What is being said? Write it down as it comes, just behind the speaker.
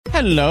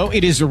Hello,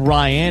 it is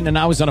Ryan, and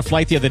I was on a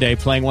flight the other day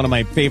playing one of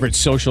my favorite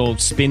social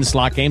spin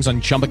slot games on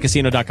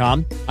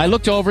ChumbaCasino.com. I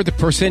looked over at the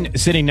person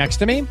sitting next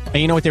to me, and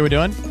you know what they were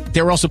doing?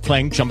 They were also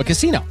playing Chumba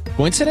Casino.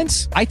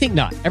 Coincidence? I think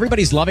not.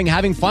 Everybody's loving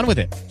having fun with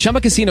it.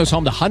 Chumba Casino is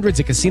home to hundreds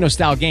of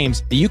casino-style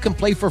games that you can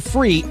play for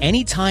free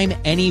anytime,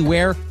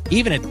 anywhere,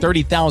 even at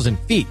 30,000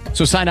 feet.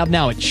 So sign up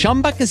now at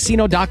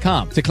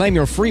ChumbaCasino.com to claim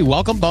your free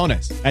welcome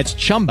bonus. That's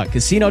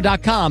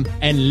ChumbaCasino.com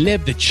and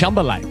live the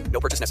Chumba life.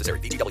 No purchase necessary.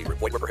 VGW.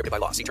 Void where prohibited by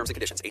law. See terms and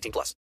conditions. 18+.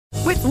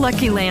 With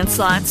Lucky Land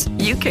Slots,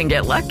 you can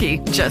get lucky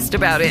just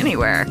about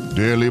anywhere.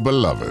 Dearly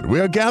beloved, we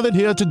are gathered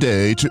here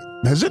today to...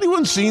 Has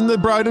anyone seen the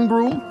bride and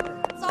groom?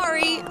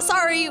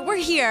 Sorry, we're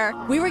here.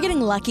 We were getting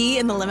lucky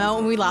in the limo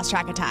and we lost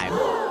track of time.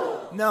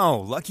 No,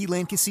 Lucky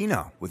Land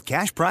Casino, with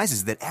cash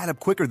prizes that add up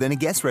quicker than a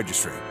guest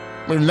registry.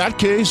 In that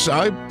case,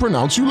 I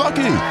pronounce you lucky.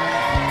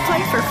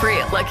 Play for free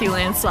at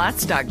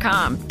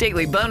LuckyLandSlots.com.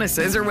 Daily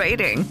bonuses are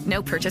waiting.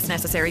 No purchase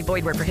necessary.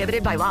 Void where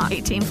prohibited by law.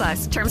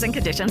 18+. Terms and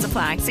conditions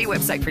apply. See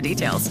website for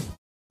details.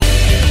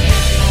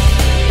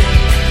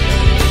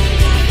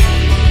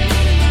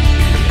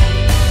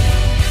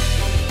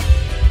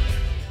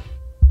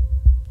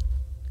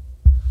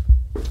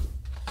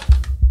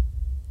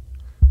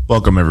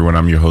 Welcome, everyone.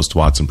 I'm your host,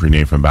 Watson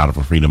Prenay from Battle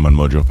for Freedom on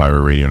Mojo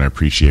Fiber Radio, and I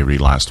appreciate every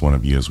last one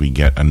of you as we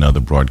get another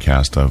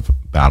broadcast of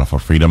Battle for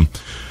Freedom.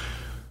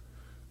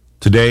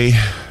 Today,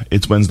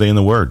 it's Wednesday in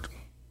the Word,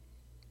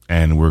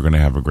 and we're going to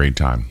have a great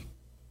time.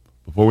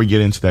 Before we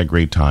get into that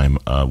great time,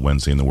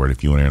 Wednesday in the Word,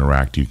 if you want to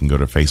interact, you can go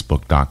to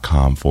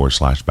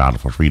facebook.com/Battle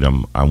for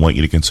Freedom. I want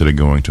you to consider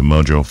going to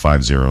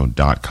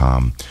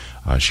mojo50.com.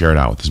 Share it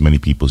out with as many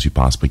people as you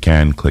possibly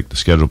can. Click the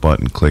schedule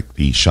button, click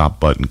the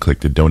shop button, click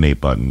the donate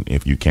button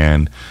if you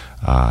can,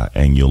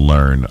 and you'll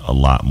learn a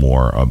lot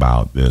more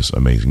about this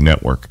amazing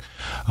network.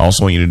 I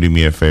also want you to do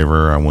me a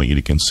favor. I want you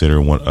to consider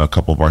a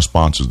couple of our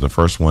sponsors. The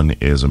first one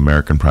is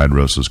American Pride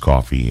Roasters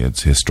Coffee.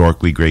 It's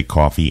historically great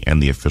coffee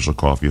and the official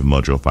coffee of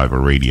Mojo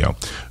Fiber Radio.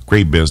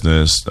 Great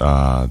business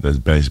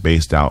that's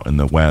based out in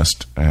the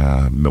West,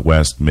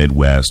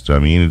 Midwest. I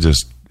mean, it's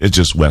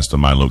just west of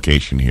my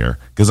location here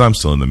because I'm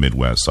still in the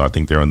Midwest. So I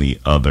think they're on the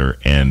other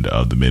end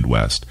of the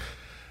Midwest.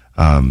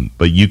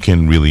 But you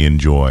can really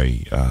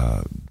enjoy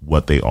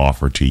what they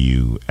offer to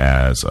you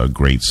as a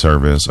great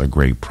service, a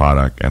great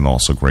product, and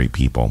also great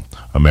people.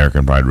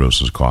 American Pride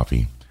Roasters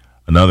Coffee.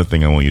 Another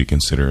thing I want you to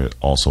consider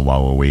also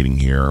while we're waiting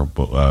here,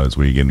 as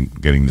we're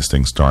getting this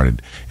thing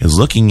started, is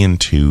looking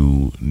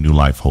into New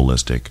Life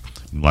Holistic.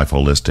 New Life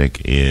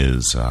Holistic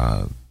is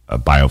a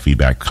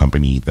biofeedback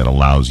company that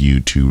allows you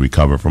to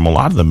recover from a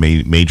lot of the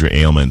major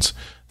ailments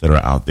that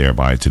are out there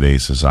by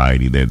today's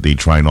society. They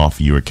try and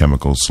offer you a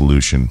chemical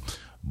solution,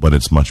 but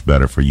it's much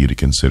better for you to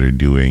consider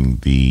doing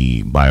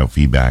the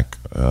biofeedback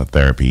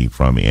therapy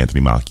from Anthony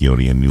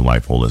Malchiotti and New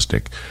Life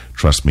Holistic.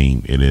 Trust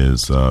me, it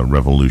is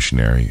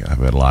revolutionary. I've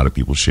had a lot of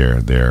people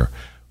share their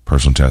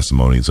personal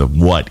testimonies of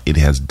what it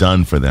has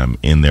done for them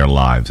in their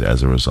lives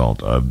as a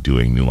result of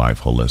doing New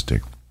Life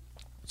Holistic.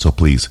 So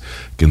please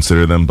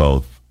consider them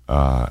both.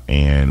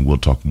 And we'll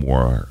talk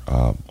more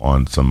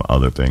on some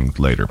other things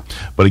later.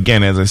 But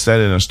again, as I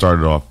said, and I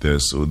started off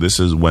this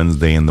is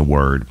Wednesday in the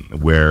Word,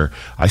 where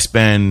I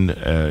spend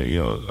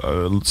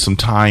some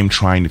time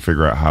trying to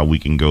figure out how we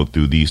can go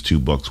through these two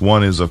books.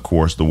 One is, of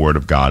course, the Word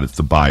of God. It's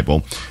the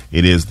Bible.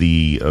 It is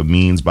the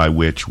means by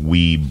which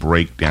we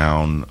break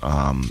down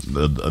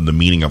the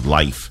meaning of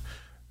life.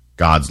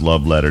 God's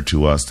love letter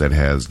to us that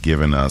has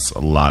given us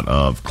a lot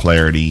of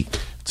clarity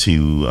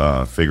to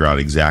figure out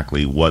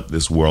exactly what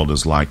this world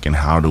is like and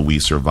how do we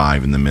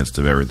survive in the midst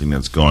of everything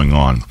that's going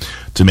on,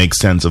 to make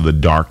sense of the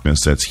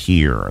darkness that's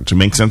here, to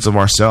make sense of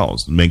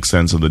ourselves, make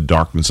sense of the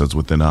darkness that's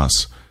within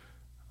us.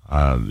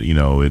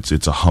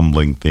 It's a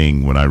humbling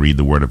thing when I read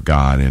the Word of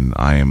God, and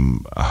I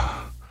am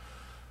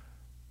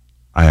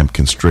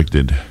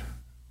constricted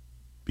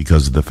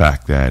because of the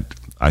fact that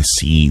I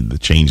see the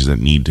changes that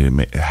need to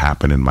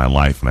happen in my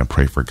life, and I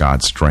pray for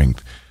God's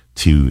strength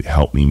to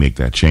help me make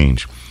that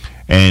change.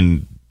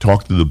 And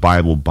Talk Through the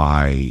Bible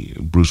by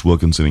Bruce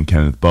Wilkinson and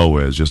Kenneth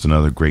Boa is just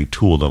another great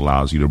tool that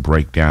allows you to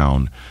break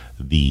down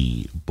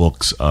the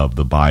books of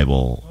the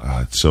Bible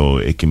so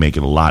it can make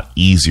it a lot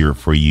easier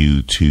for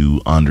you to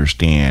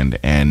understand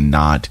and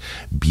not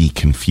be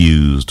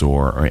confused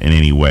or in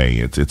any way.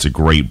 It's a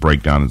great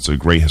breakdown. It's a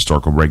great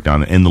historical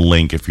breakdown. In the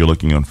link, if you're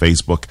looking on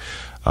Facebook,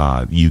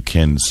 you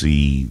can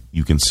see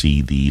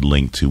the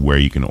link to where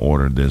you can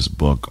order this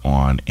book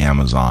on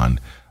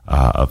Amazon.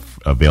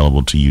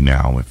 Available to you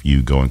now if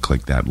you go and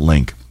click that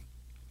link.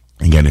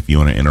 Again, if you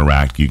want to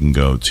interact, you can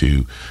go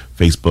to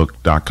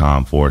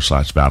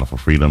facebook.com/Battle for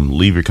Freedom.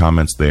 Leave your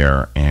comments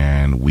there,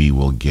 and we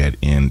will get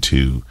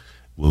into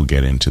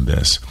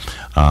this.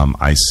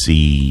 I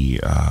see,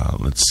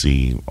 let's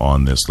see,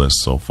 on this list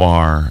so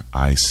far,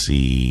 I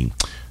see,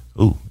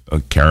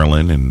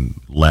 Carolyn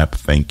and Lep,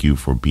 thank you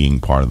for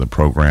being part of the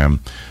program.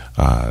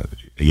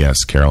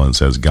 Yes, Carolyn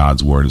says,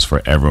 God's word is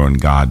for everyone.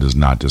 God does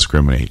not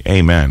discriminate.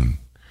 Amen.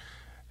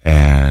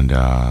 And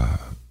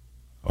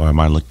Or am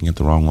I looking at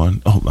the wrong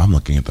one? Oh, I'm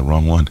looking at the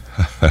wrong one.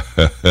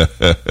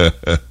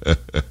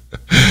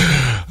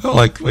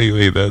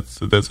 Wait,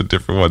 that's a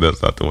different one.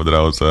 That's not the one that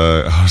I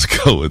was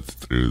going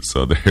through.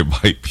 So there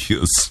might be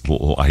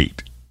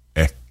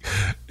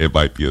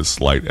a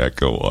slight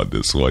echo on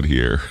this one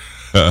here.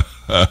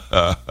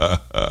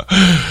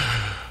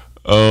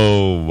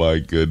 Oh my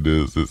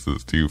goodness, this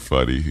is too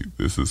funny.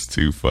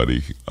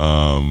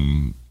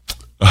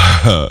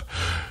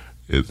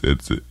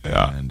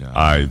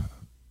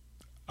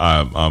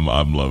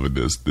 I'm loving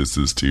this. This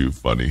is too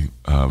funny.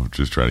 I'm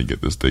just trying to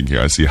get this thing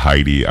here. I see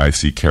Heidi, I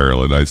see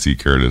Carolyn, I see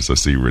Curtis, I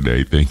see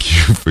Renee. Thank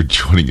you for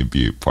joining and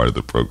being part of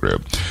the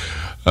program.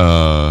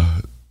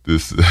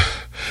 This,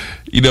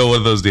 one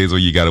of those days where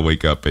you got to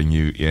wake up and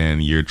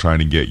you're trying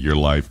to get your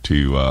life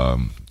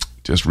to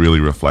just really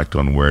reflect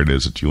on where it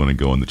is that you want to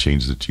go and the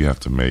changes that you have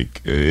to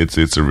make.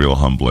 It's a real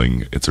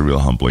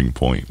humbling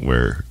point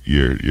where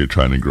you're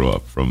trying to grow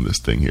up from this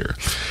thing here.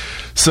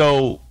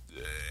 So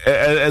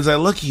as I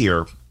look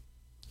here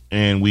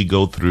and we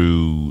go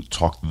through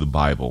Talk Through the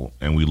Bible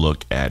and we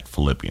look at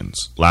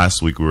Philippians.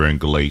 Last week we were in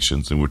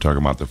Galatians and we're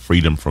talking about the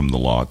freedom from the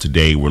law.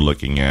 Today we're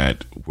looking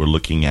at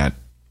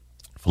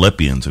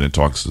Philippians, and it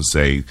talks to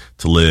say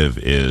to live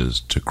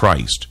is to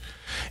Christ.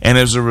 And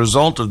as a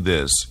result of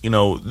this,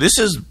 this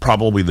is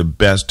probably the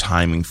best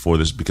timing for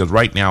this, because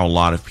right now a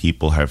lot of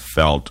people have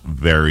felt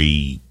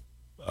very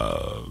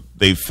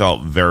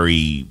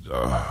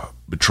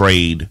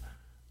betrayed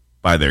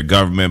by their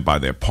government, by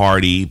their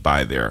party,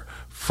 by their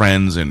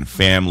friends and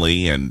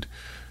family. And,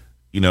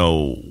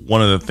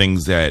 one of the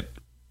things that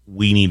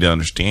we need to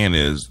understand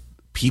is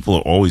people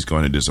are always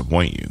going to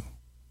disappoint you.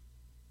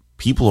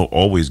 People are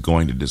always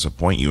going to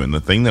disappoint you. And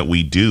the thing that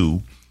we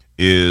do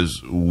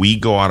is we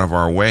go out of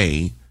our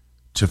way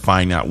to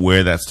find out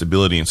where that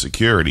stability and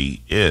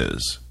security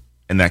is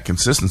and that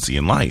consistency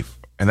in life.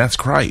 And that's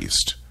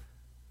Christ.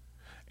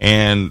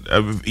 And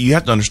you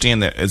have to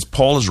understand that as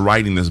Paul is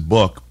writing this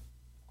book,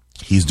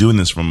 he's doing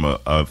this from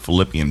a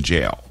Philippian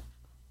jail.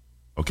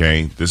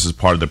 Okay, this is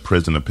part of the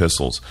prison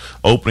epistles.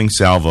 Opening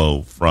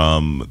salvo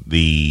from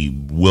the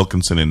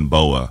Wilkinson and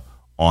Boa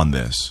on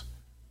this.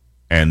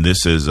 And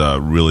this is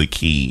really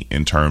key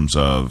in terms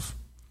of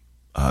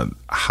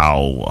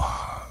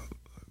how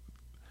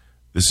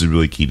this is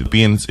really key.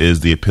 Philippians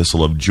is the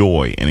epistle of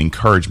joy and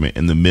encouragement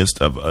in the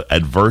midst of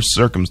adverse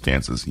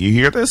circumstances. You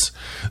hear this?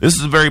 This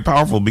is very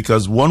powerful,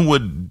 because one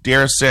would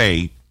dare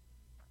say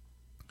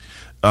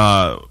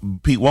that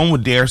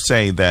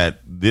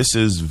this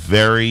is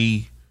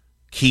very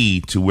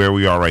key to where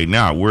we are right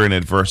now. We're in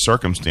adverse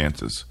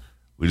circumstances.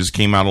 We just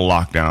came out of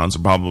lockdowns.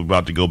 We're probably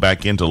about to go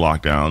back into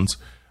lockdowns.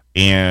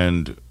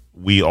 And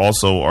we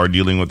also are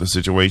dealing with a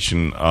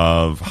situation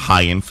of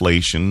high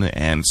inflation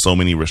and so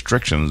many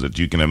restrictions that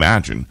you can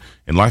imagine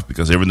in life,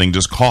 because everything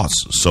just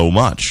costs so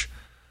much.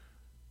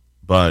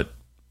 But,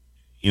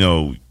 you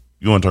want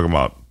to talk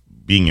about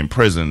being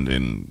imprisoned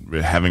and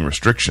having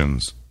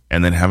restrictions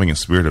and then having a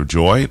spirit of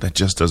joy? That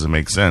just doesn't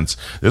make sense.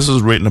 This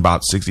was written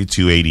about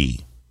 62 AD.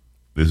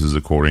 This is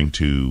according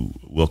to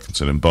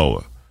Wilkinson and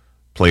Boa.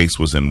 Place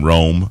was in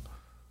Rome.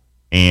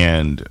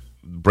 And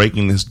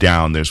breaking this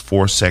down, there's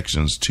 4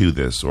 sections to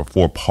this, or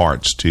 4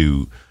 parts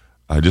to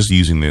just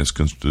using this,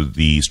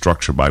 the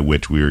structure by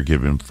which we were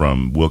given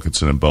from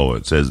Wilkinson and Boa.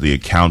 It says the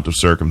account of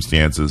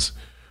circumstances,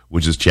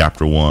 which is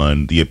chapter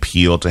 1, the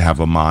appeal to have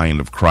a mind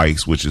of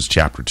Christ, which is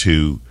chapter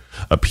 2,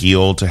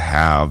 appeal to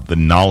have the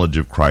knowledge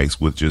of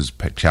Christ, which is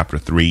chapter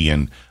 3,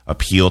 and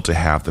appeal to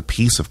have the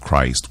peace of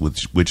Christ,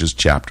 which is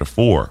chapter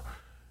 4.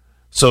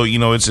 So,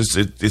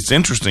 it's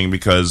interesting,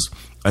 because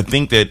I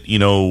think that,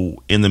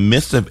 in the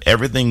midst of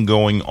everything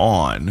going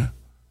on,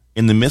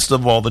 in the midst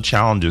of all the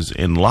challenges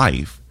in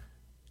life,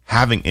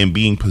 having and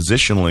being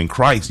positional in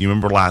Christ. You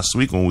remember last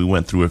week when we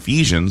went through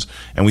Ephesians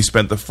and we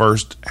spent the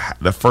first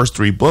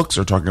 3 books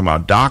are talking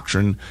about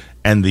doctrine,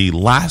 and the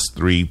last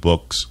 3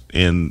 books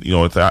in,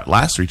 the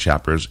last 3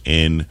 chapters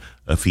in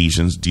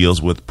Ephesians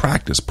deals with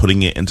practice,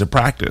 putting it into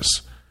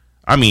practice.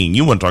 I mean,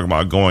 you want to talk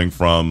about going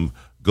from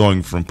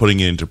putting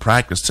it into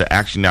practice to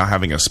actually now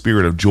having a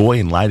spirit of joy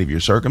in light of your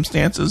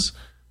circumstances.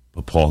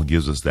 But Paul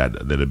gives us that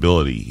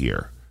ability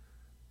here.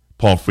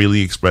 Paul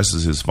freely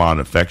expresses his fond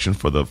affection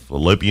for the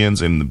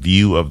Philippians in the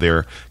view of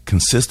their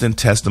consistent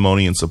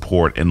testimony and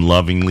support, and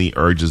lovingly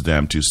urges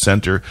them to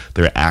center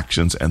their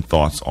actions and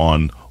thoughts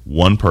on the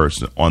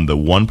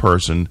one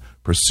person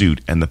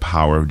pursuit and the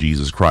power of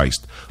Jesus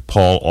Christ.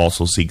 Paul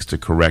also seeks to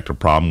correct a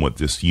problem with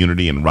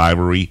disunity and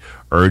rivalry,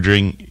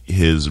 urging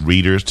his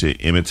readers to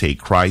imitate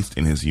Christ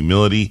in his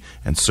humility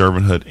and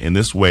servanthood. In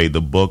this way,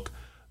 the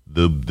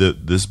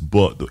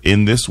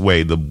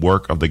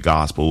work of the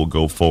gospel will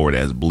go forward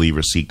as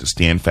believers seek to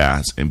stand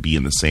fast and be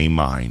in the same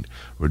mind.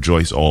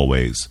 Rejoice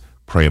always.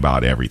 Pray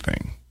about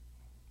everything.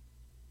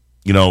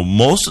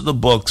 Most of the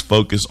books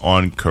focus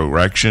on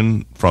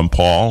correction from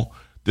Paul.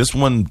 This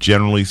one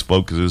generally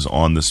focuses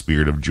on the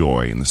spirit of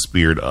joy and the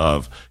spirit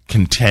of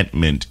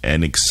contentment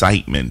and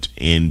excitement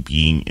in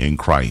being in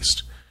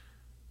Christ.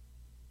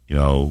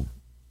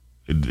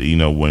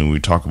 When we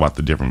talk about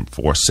the different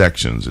 4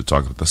 sections, it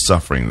talks about the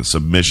suffering, the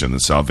submission, the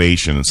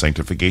salvation, and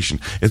sanctification.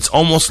 It's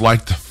almost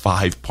like the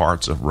 5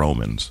 parts of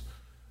Romans.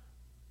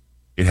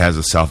 It has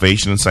a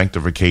salvation and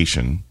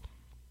sanctification.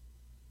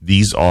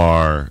 These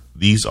are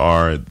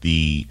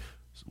the,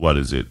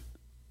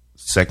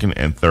 second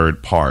and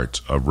third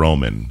parts of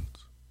Romans.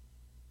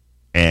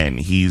 And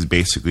he's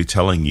basically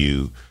telling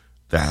you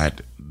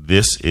that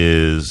this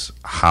is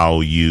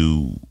how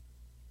you're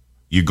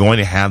going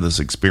to have this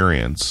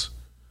experience.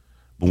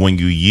 But when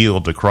you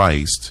yield to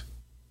Christ,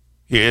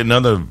 here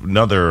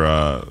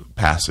another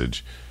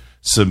passage,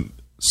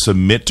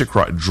 submit to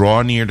Christ,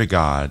 draw near to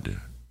God.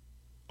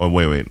 Oh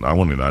wait, I don't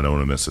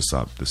want to mess this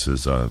up. This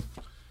is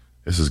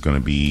going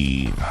to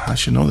be. I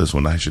should know this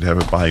one. I should have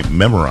it by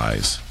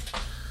memorize.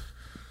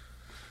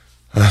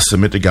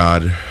 Submit to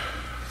God,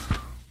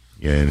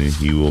 and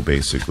He will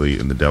basically,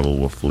 and the devil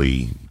will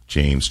flee.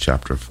 James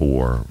chapter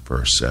 4,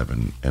 verse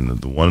 7.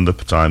 And one of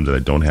the times that I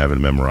don't have it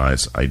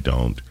memorized, I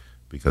don't,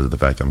 because of the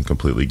fact I'm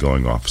completely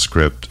going off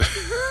script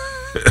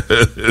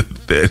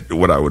than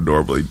what I would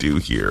normally do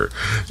here.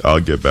 I'll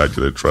get back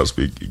to that. Trust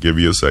me. Give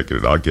me a second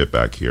and I'll get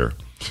back here.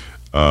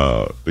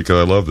 Because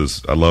I love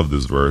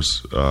this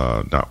verse.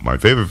 Not my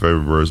favorite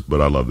verse, but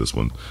I love this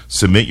one.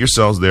 Submit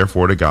yourselves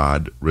therefore to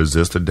God,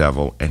 resist the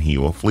devil, and he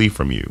will flee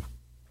from you.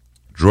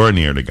 Draw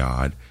near to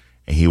God,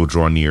 and he will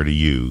draw near to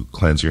you.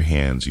 Cleanse your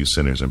hands, you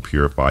sinners, and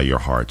purify your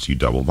hearts, you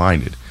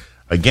double-minded.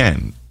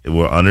 Again,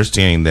 we're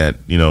understanding that,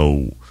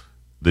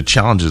 the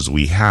challenges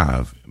we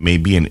have may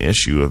be an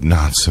issue of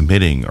not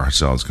submitting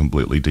ourselves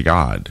completely to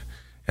God.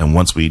 And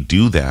once we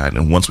do that,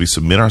 and once we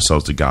submit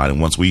ourselves to God,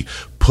 and once we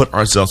put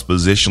ourselves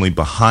positionally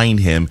behind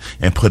Him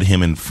and put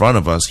Him in front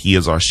of us, He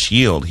is our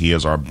shield, He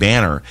is our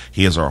banner,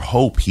 He is our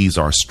hope, He's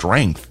our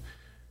strength.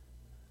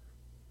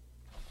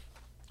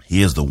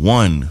 He is the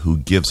one who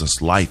gives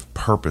us life,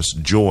 purpose,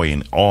 joy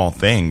in all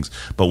things.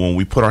 But when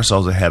we put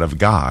ourselves ahead of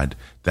God,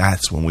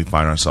 that's when we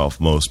find ourselves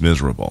most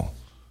miserable.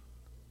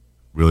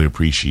 Really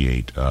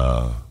appreciate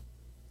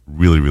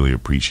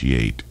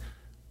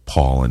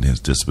Paul and his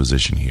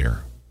disposition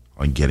here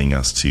on getting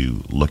us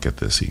to look at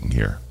this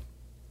here.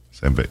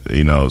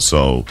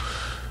 So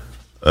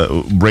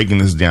breaking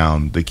this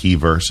down, the key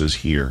verses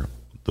here.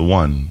 The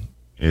one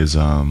is,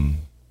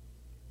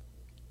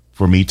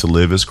 for me to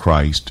live is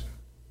Christ,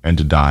 and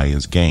to die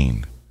is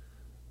gain.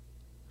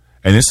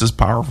 And this is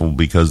powerful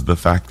because the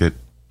fact that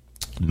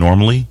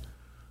normally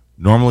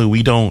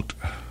we don't.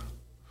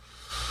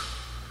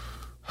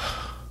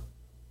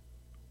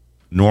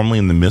 Normally,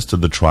 in the midst of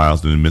the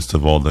trials, in the midst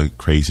of all the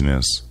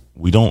craziness,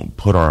 we don't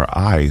put our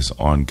eyes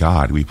on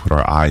God. We put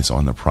our eyes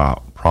on the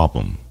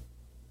problem.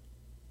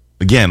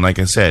 Again, like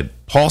I said,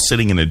 Paul's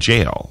sitting in a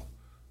jail.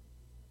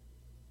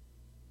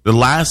 The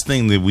last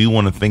thing that we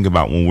want to think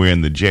about when we're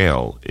in the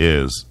jail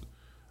is,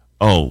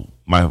 oh,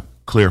 my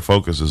clear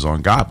focus is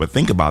on God. But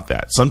think about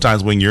that.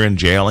 Sometimes when you're in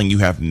jail and you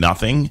have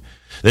nothing,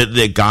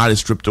 that God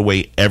has stripped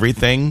away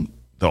everything,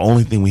 the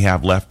only thing we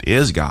have left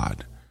is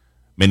God.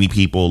 Many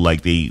people,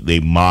 they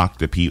mock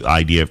the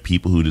idea of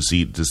people who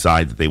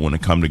decide that they want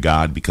to come to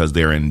God because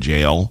they're in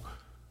jail.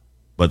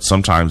 But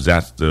sometimes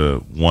that's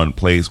the one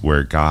place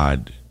where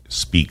God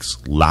speaks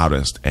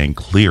loudest and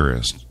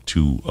clearest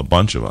to a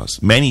bunch of us.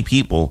 Many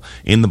people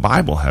in the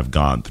Bible have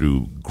gone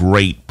through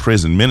great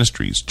prison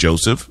ministries.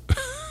 Joseph,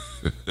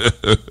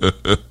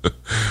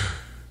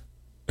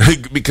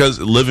 because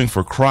living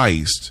for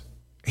Christ,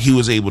 he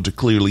was able to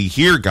clearly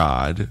hear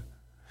God.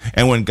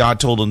 And when God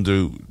told him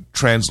to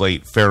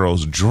translate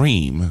Pharaoh's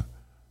dream,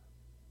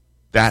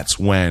 that's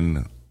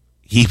when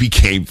he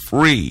became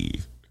free.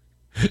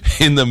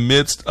 In the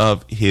midst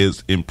of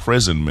his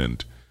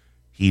imprisonment,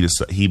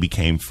 he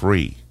became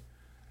free.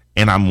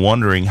 And I'm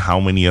wondering how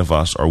many of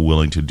us are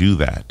willing to do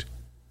that.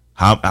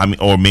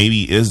 Or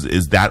maybe is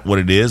that what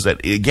it is?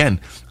 That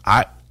again,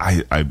 I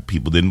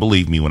people didn't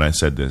believe me when I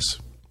said this,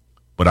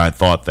 but I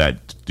thought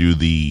that through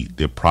the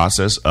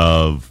process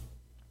of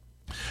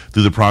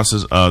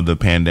the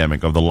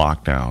pandemic, of the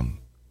lockdown,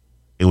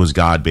 it was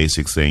God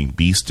basically saying,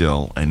 "Be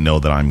still and know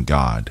that I'm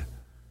God.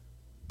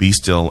 Be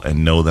still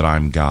and know that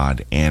I'm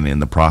God." And in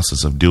the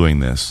process of doing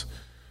this,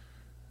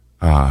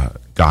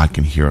 God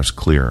can hear us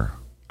clearer.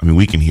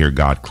 We can hear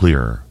God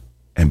clearer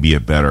and be a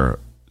better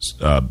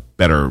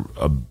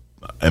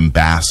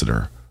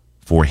ambassador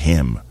for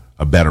Him,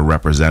 a better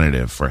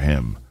representative for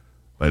Him.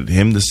 But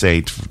Him to say,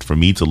 for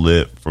me to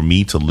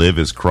live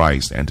is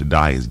Christ and to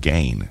die is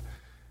gain.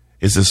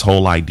 It's this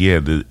whole idea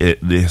that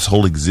this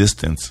whole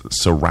existence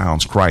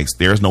surrounds Christ.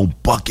 There's no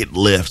bucket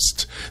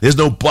list. There's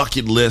no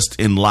bucket list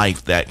in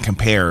life that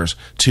compares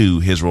to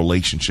His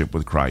relationship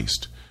with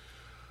Christ.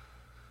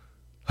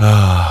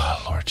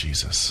 Lord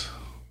Jesus,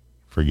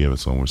 forgive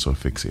us when we're so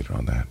fixated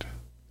on that.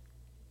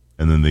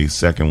 And then the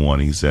second one,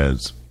 he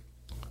says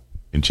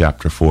in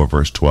chapter 4,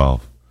 verse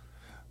 12,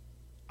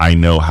 I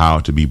know how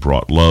to be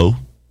brought low,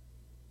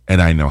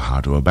 and I know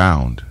how to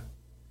abound.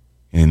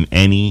 In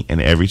any and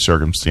every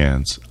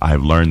circumstance, I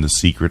have learned the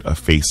secret of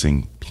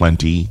facing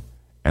plenty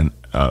and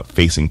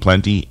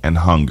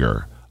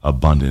hunger,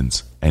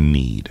 abundance and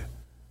need.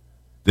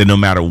 That no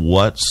matter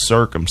what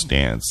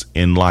circumstance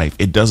in life,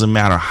 it doesn't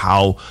matter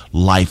how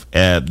life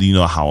ebbs,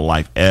 how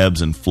life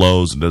ebbs and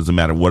flows. It doesn't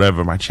matter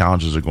whatever my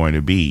challenges are going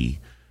to be.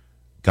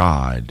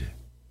 God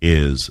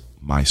is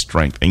my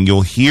strength. And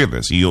you'll hear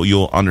this.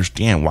 You'll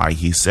understand why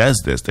he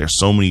says this. There's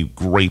so many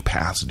great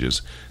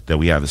passages that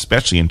we have,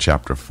 especially in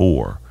chapter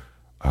 4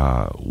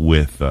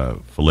 with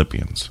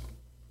Philippians.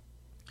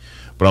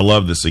 But I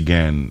love this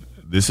again.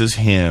 This is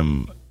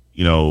him,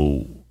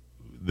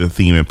 the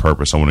theme and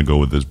purpose. I want to go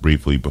with this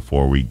briefly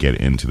before we get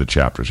into the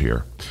chapters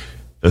here.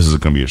 This is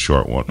going to be a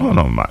short one.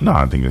 No,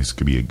 I think this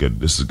could be a good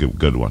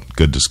one.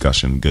 Good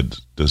discussion, good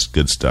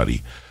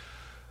study.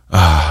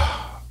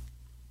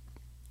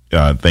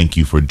 Thank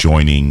you for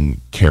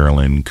joining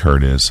Carolyn,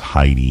 Curtis,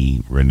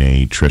 Heidi,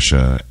 Renee,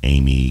 Trisha,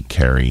 Amy,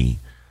 Carrie.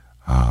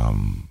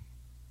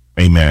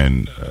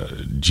 Amen.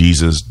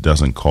 Jesus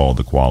doesn't call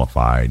the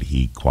qualified.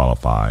 He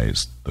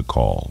qualifies the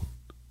called.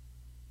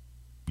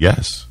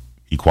 Yes,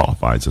 he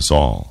qualifies us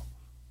all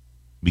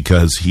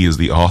because he is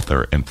the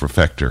author and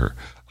perfecter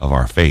of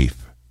our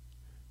faith.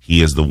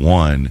 He is the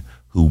one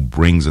who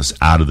brings us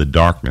out of the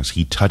darkness.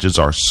 He touches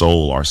our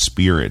soul, our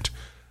spirit.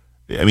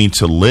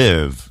 To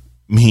live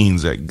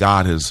means that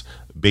God has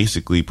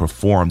basically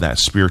performed that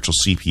spiritual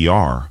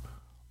CPR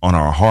on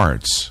our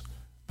hearts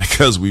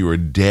because we were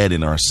dead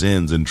in our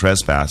sins and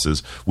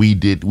trespasses.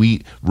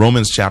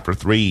 Romans chapter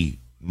 3,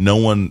 no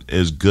one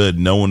is good,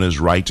 no one is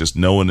righteous,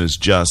 no one is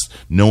just,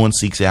 no one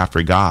seeks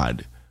after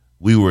God.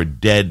 We were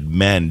dead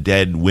men,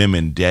 dead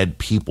women, dead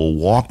people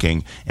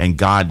walking, and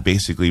God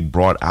basically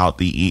brought us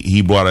the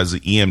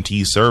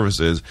EMT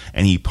services,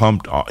 and he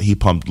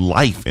pumped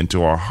life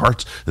into our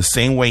hearts the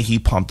same way he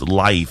pumped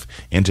life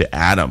into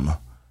Adam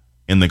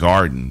in the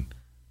garden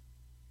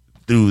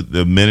through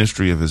the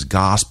ministry of his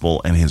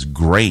gospel and his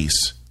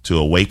grace to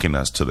awaken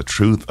us to the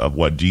truth of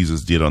what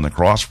Jesus did on the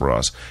cross for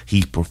us.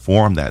 He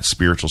performed that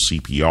spiritual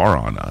CPR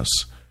on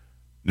us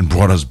and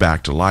brought us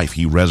back to life.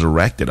 He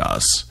resurrected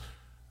us.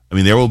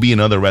 There will be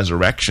another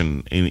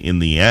resurrection in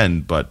the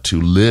end, but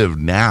to live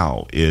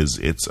now is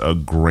a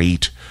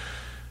great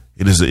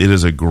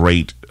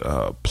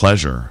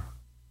pleasure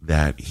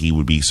that he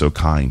would be so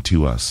kind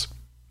to us.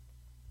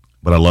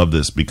 But I love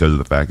this because of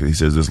the fact that he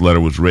says this letter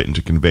was written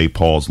to convey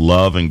Paul's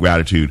love and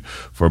gratitude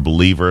for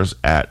believers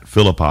at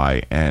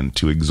Philippi and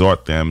to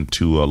exhort them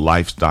to a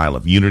lifestyle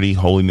of unity,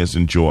 holiness,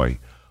 and joy.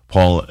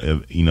 Paul,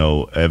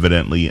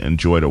 evidently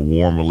enjoyed a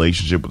warm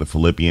relationship with the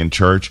Philippian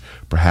church,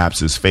 perhaps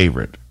his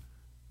favorite.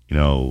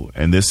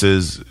 And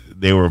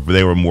they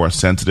were more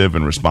sensitive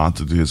and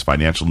responsive to his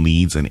financial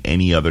needs than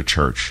any other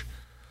church.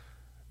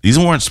 These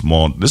weren't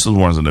small. This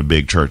wasn't a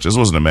big church. This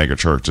wasn't a mega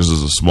church. This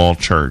is a small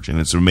church. And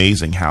it's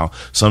amazing how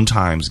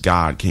sometimes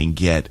God can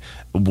get,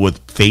 with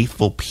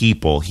faithful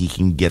people, he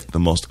can get the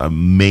most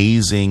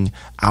amazing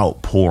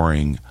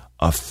outpouring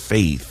of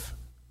faith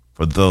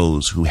for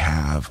those who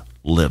have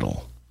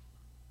little.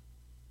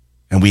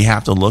 And we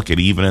have to look at,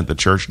 even at the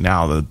church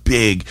now, the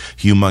big,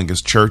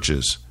 humongous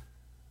churches,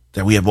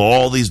 that we have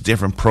all these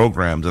different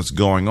programs that's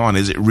going on.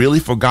 Is it really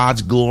for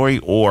God's glory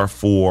or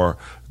for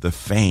the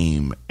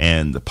fame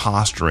and the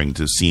posturing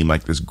to seem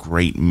like this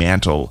great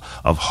mantle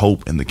of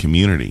hope in the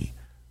community,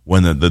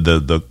 when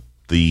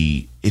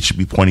it should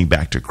be pointing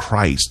back to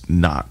Christ,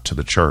 not to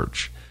the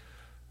church?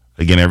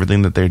 Again,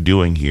 everything that they're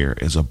doing here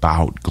is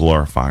about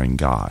glorifying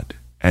God.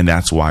 And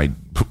that's why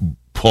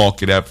Paul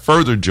can have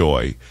further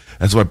joy.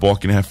 That's why Paul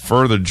can have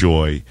further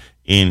joy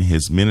in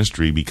his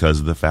ministry, because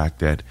of the fact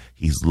that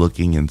he's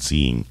looking and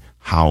seeing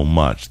how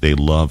much they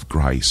love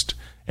Christ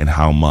and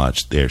how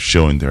much they're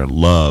showing their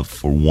love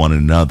for one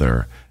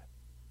another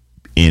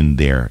in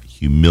their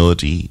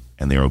humility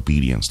and their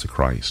obedience to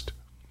Christ.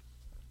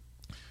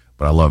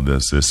 But I love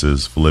this. This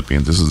is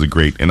Philippians. This is a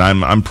great, and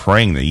I'm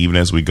praying that even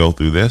as we go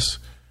through this,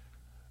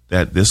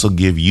 that this will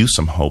give you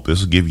some hope.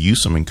 This will give you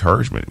some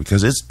encouragement,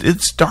 because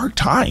it's dark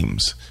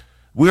times.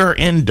 We are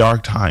in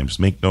dark times,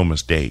 make no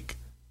mistake.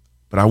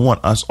 But I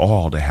want us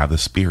all to have the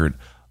spirit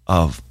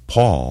of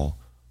Paul,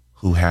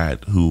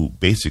 who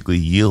basically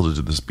yielded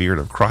to the Spirit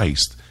of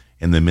Christ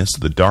in the midst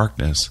of the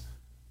darkness,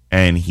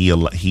 and he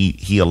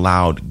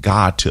allowed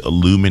God to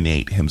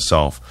illuminate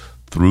himself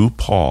through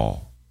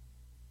Paul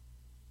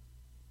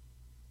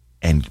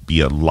and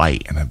be a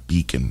light and a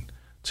beacon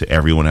to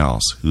everyone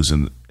else who's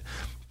in.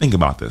 Think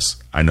about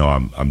this. I know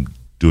I'm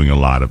doing a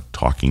lot of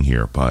talking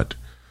here, but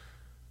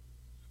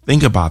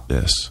think about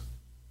this.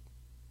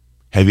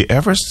 Have you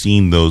ever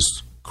seen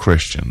those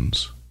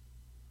Christians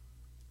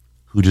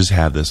who just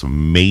have this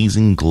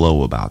amazing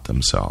glow about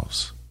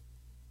themselves?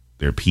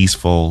 They're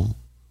peaceful.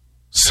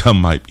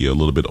 Some might be a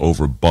little bit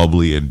over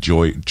bubbly and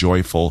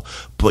joyful,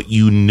 but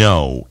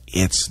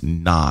it's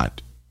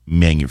not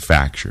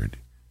manufactured.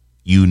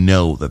 You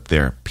know that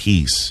their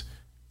peace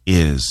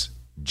is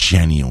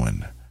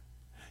genuine.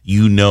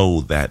 You know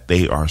that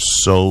they are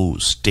so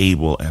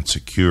stable and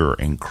secure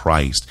in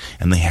Christ,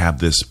 and they have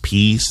this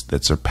peace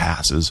that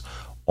surpasses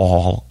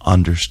all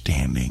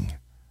understanding.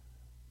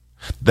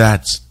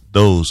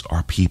 Those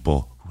are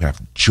people who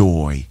have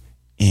joy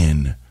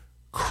in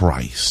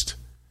Christ.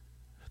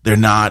 They're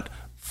not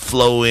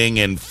flowing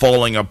and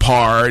falling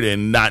apart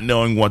and not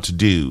knowing what to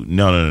do.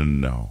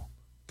 No.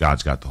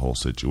 God's got the whole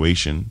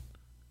situation,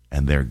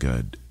 and they're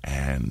good.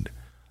 And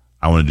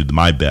I want to do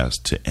my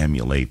best to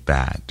emulate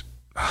that.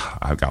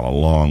 I've got a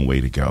long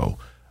way to go,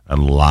 a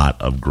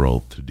lot of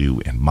growth to do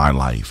in my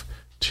life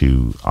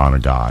to honor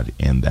God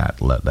in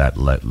that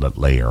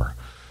layer.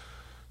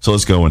 So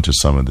let's go into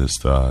some of this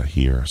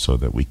here so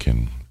that we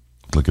can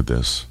look at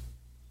this.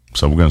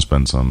 So we're going to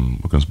spend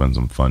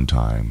some fun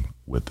time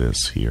with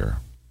this here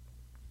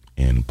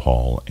in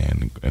Paul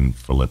and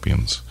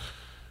Philippians.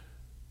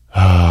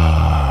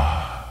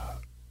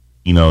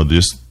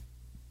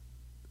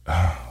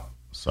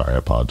 Sorry, I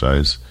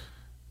apologize.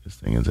 This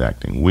thing is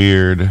acting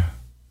weird,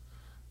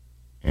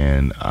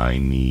 and I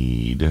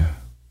need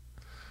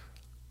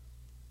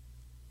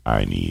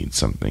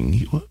something.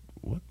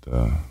 What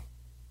the?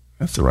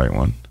 That's the right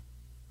one.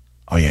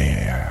 Oh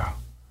yeah.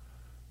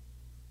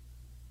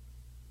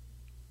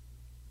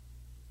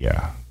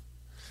 Yeah.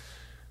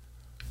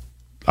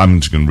 I'm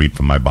just going to read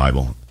from my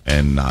Bible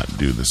and not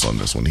do this on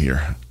this one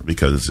here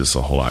because it's just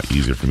a whole lot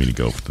easier for me to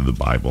go through the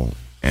Bible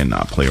and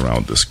not play around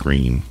with the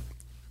screen.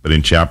 But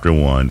in chapter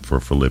 1 for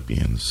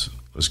Philippians,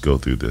 let's go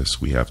through this.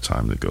 We have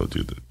time to go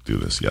do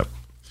this. Yep.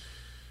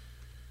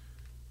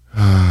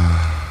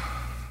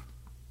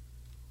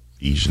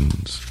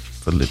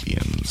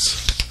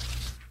 Philippians.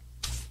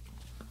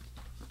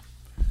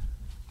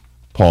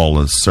 Paul,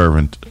 a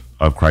servant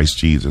of Christ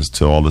Jesus,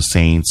 to all the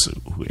saints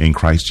in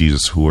Christ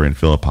Jesus who are in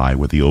Philippi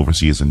with the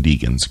overseers and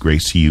deacons,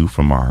 grace to you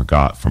from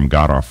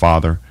God our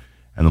Father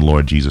and the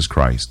Lord Jesus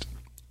Christ.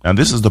 Now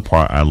this is the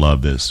part I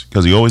love this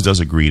because he always does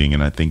a greeting,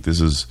 and I think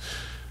this is,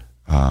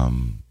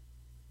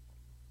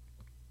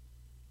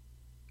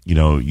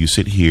 you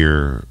sit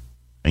here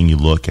and you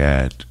look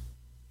at,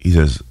 he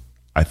says,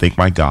 I thank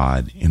my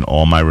God in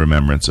all my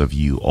remembrance of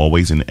you,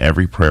 always in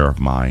every prayer of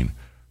mine,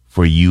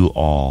 for you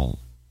all,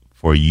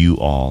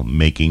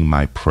 making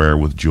my prayer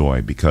with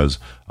joy because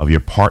of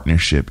your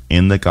partnership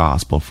in the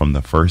gospel from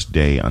the first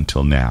day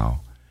until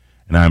now.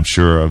 And I am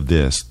sure of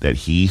this, that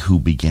he who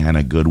began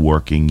a good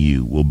work in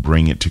you will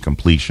bring it to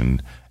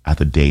completion at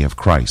the day of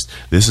Christ.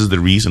 This is the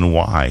reason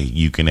why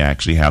you can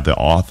actually have the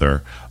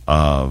author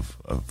of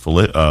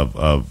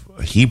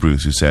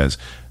Hebrews who says,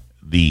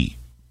 the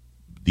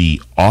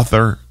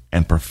author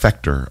and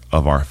perfecter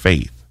of our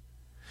faith.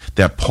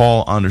 That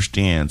Paul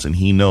understands and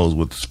he knows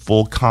with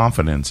full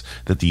confidence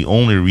that the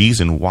only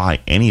reason why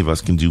any of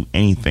us can do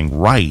anything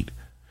right,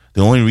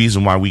 the only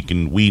reason why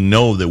we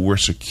know that we're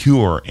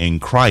secure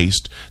in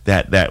Christ,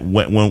 that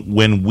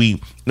when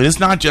we, it's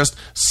not just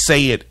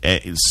say it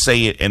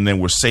and then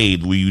we're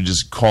saved, where you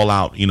just call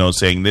out,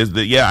 saying this,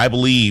 yeah, I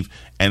believe,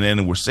 and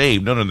then we're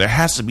saved. No, there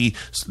has to be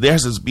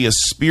a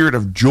spirit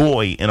of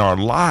joy in our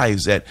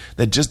lives that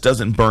just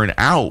doesn't burn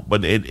out,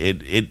 but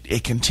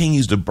it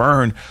continues to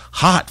burn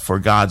hot for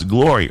God's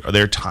glory. Are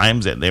there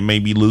times that they may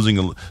be needing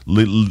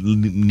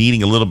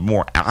a little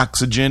more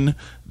oxygen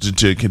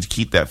to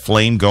keep that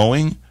flame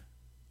going?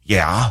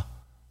 Yeah,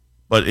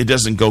 but it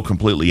doesn't go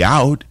completely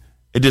out.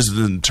 It just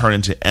doesn't turn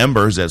into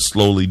embers that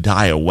slowly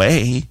die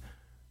away.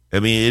 I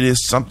mean, it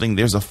is something,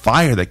 there's a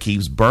fire that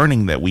keeps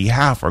burning that we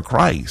have for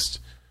Christ.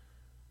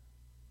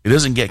 It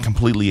doesn't get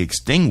completely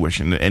extinguished,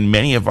 and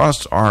many of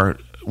us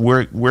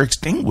we're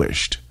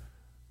extinguished.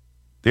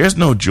 There's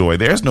no joy,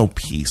 there's no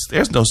peace,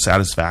 there's no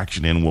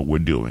satisfaction in what we're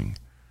doing.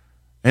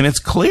 And it's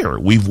clear.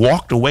 We've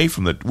walked away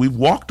from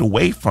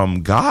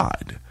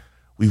God.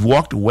 We've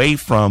walked away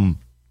from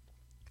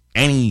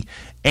any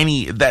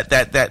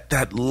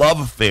that love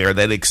affair,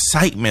 that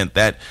excitement,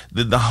 that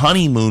the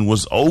honeymoon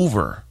was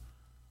over.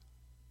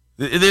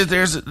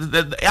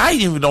 I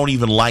don't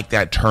even like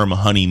that term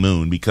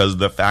honeymoon because of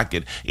the fact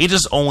that it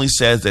just only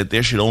says that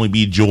there should only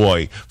be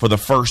joy for the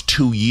first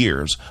 2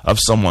 years of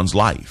someone's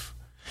life.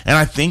 And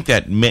I think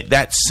that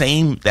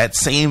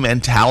same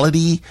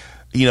mentality,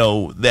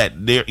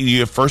 that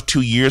your first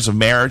 2 years of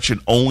marriage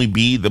should only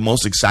be the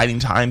most exciting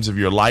times of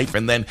your life.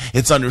 And then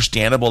it's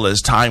understandable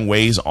as time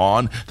weighs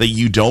on that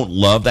you don't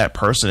love that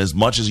person as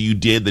much as you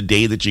did the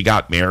day that you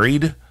got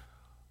married.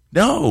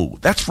 No,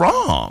 that's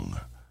wrong.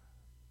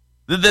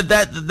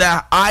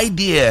 That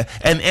idea,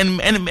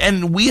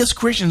 and we as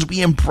Christians,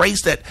 we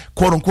embrace that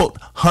quote unquote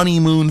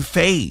honeymoon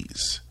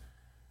phase.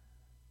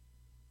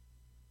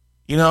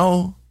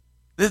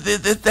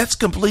 That's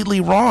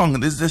completely wrong.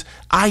 There's this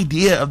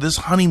idea of this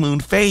honeymoon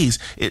phase.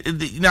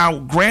 Now,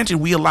 granted,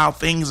 we allow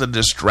things to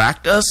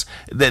distract us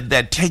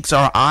that takes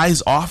our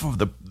eyes off of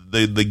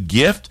the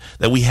gift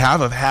that we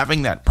have of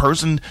having that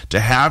person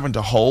to have and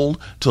to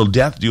hold till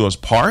death do us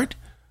part.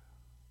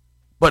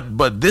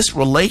 But this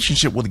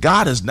relationship with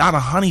God is not a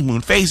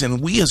honeymoon phase, and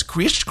we as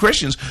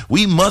Christians,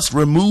 we must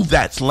remove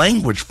that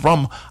language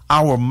from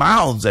our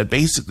mouths that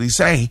basically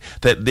say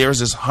that there's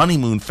this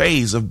honeymoon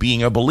phase of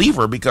being a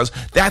believer, because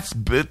that's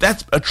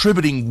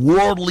attributing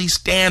worldly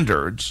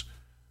standards.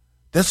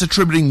 That's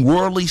attributing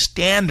worldly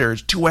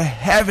standards to a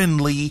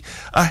heavenly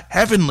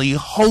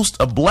host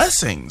of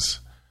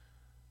blessings.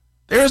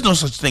 There is no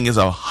such thing as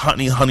a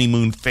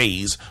honeymoon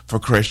phase for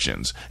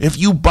Christians. If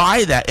you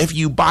buy that,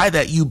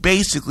 you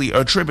basically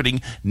are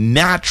attributing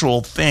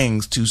natural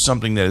things to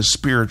something that is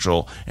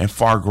spiritual and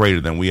far greater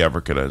than we ever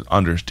could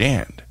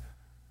understand.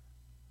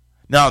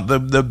 Now,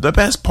 the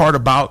best part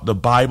about the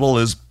Bible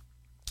is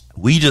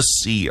we just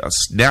see a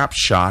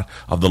snapshot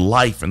of the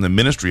life and the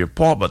ministry of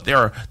Paul, but there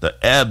are the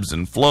ebbs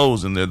and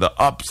flows, and there are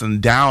the ups and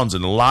downs,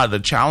 and a lot of the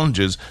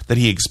challenges that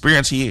he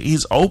experienced.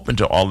 He's open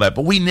to all that,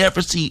 but we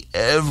never see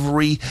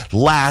every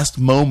last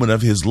moment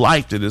of his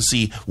life to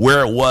see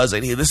where it was,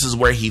 and this is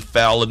where he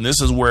fell, and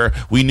this is where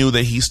we knew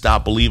that he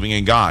stopped believing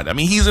in God. I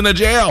mean, he's in a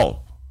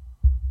jail.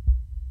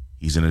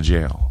 He's in a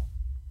jail.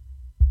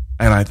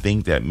 And I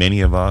think that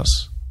many of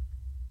us,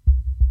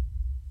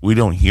 we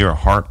don't hear a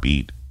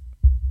heartbeat.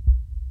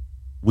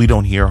 We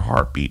don't hear a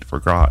heartbeat for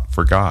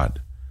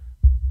God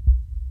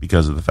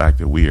because of the fact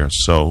that we're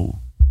so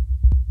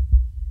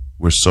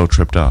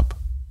tripped up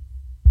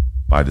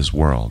by this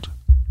world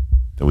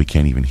that we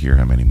can't even hear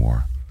him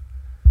anymore.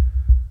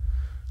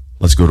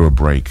 Let's go to a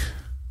break,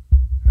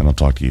 and I'll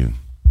talk to you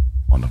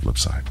on the flip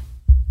side.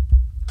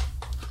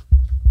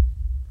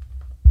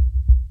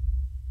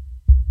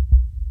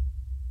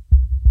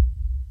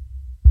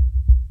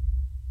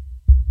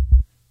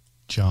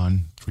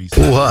 John 3.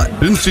 Oh, hi.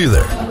 Didn't see you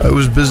there. I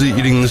was busy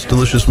eating this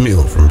delicious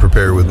meal from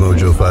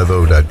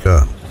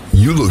preparewithmojo50.com.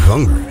 You look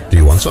hungry. Do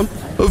you want some?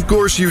 Of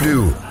course you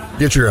do.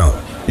 Get your own.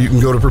 You can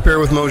go to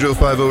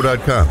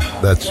preparewithmojo50.com.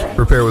 That's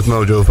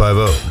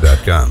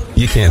preparewithmojo50.com.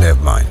 You can't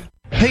have mine.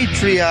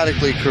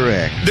 Patriotically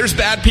correct. There's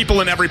bad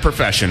people in every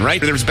profession, right?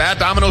 There's bad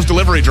Domino's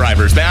delivery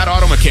drivers, bad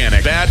auto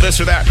mechanic, bad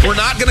this or that. We're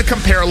not going to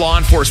compare law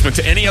enforcement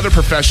to any other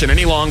profession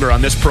any longer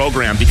on this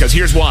program, because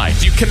here's why.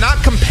 You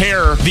cannot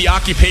compare the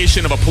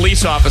occupation of a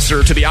police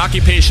officer to the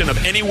occupation of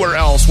anywhere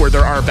else where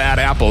there are bad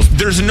apples.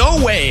 There's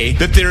no way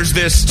that there's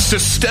this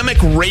systemic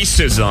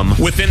racism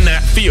within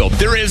that field.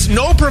 There is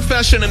no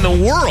profession in the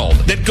world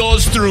that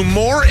goes through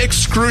more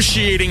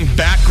excruciating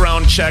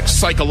background checks,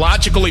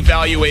 psychological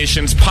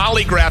evaluations,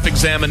 polygraph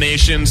examinations.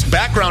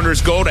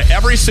 Backgrounders go to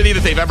every city that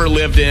they've ever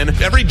lived in,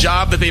 every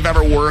job that they've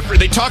ever worked.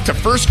 They talk to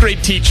first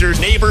grade teachers,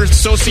 neighbors,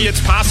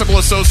 associates, possible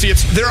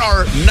associates. There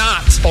are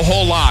not a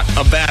whole lot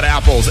of bad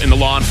apples in the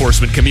law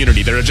enforcement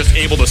community. They're just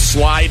able to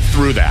slide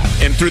through that.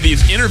 And through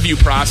these interview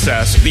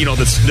process,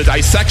 the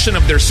dissection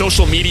of their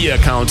social media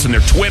accounts and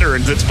their Twitter,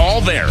 and it's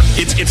all there.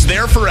 It's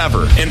there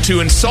forever. And to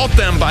insult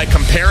them by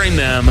comparing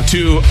them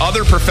to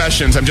other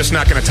professions, I'm just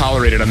not going to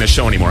tolerate it on this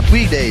show anymore.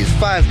 Weekdays,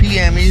 5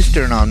 p.m.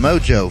 Eastern on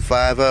Mojo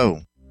 50.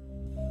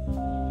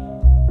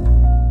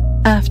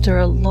 After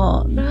a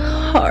long,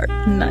 hard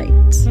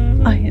night,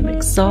 I am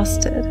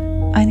exhausted.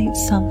 I need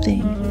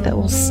something that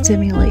will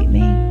stimulate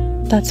me.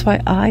 That's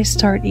why I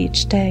start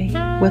each day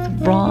with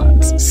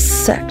Ron's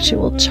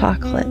sexual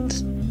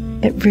chocolate.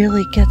 It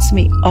really gets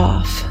me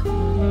off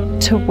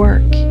to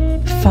work.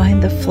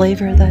 Find the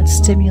flavor that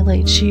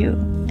stimulates you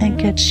and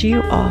gets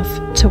you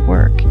off to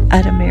work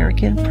at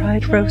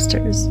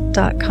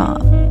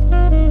AmericanPrideRoasters.com.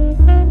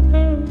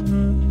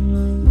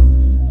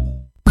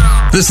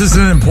 This is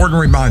an important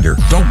reminder.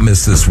 Don't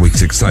miss this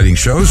week's exciting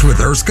shows with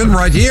Erskine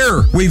right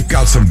here. We've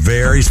got some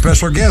very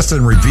special guests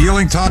and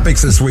revealing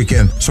topics this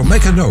weekend. So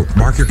make a note,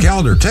 mark your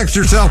calendar, text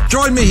yourself.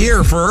 Join me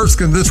here for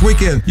Erskine this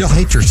weekend. You'll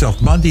hate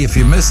yourself Monday if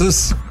you miss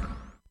us.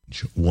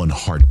 One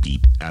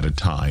heartbeat at a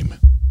time.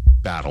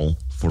 Battle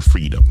for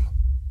freedom.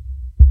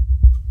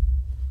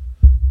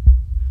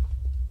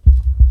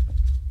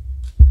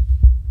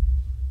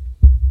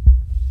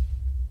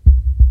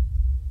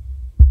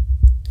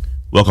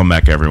 Welcome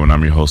back, everyone.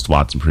 I'm your host,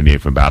 Watson Prunier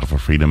from Battle for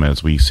Freedom,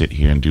 as we sit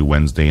here and do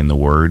Wednesday in the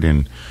Word.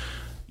 And,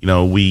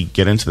 we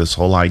get into this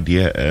whole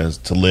idea as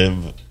to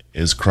live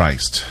is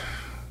Christ.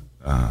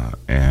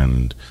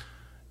 And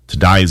to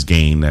die is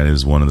gain. That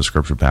is one of the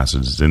scripture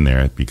passages in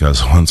there,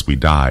 because once we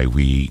die,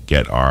 we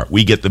get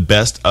the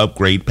best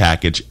upgrade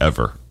package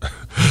ever.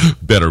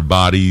 Better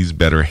bodies,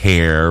 better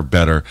hair,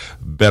 better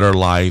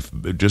life,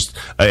 just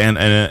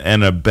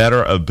and a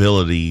better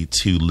ability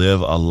to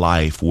live a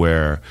life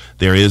where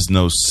there is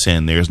no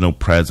sin, there is no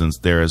presence,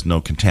 there is no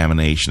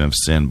contamination of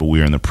sin, but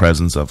we are in the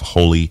presence of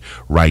holy,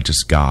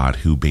 righteous God,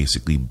 who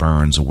basically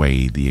burns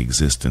away the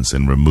existence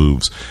and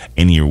removes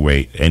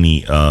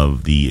any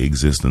of the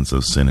existence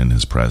of sin in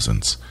his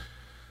presence.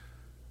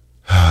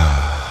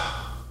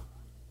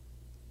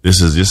 This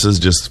is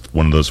just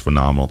one of those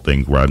phenomenal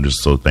things where I'm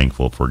just so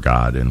thankful for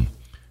God and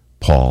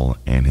Paul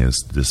and his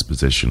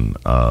disposition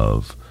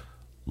of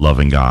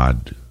loving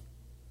God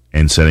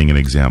and setting an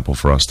example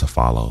for us to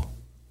follow.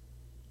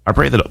 I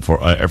pray that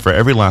for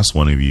every last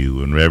one of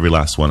you and every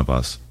last one of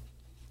us,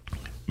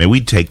 may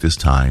we take this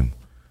time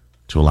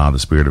to allow the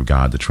Spirit of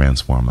God to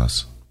transform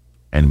us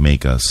and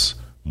make us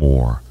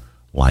more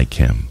like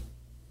him.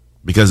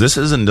 Because this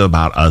isn't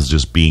about us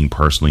just being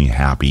personally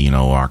happy.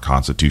 Our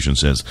Constitution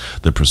says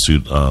the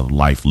pursuit of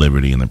life,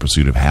 liberty, and the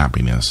pursuit of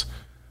happiness.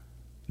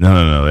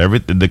 No.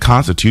 The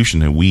Constitution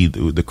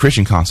the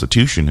Christian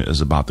Constitution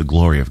is about the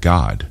glory of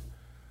God.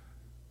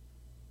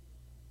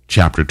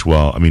 Chapter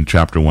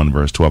 1,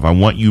 verse 12. I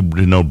want you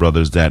to know,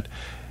 brothers, that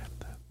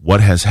what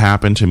has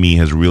happened to me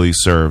has really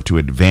served to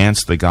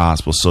advance the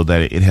gospel so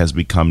that it has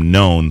become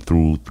known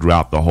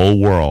throughout the whole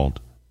world,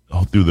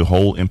 through the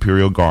whole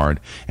imperial guard,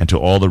 and to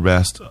all the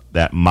rest,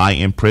 that my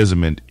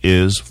imprisonment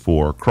is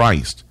for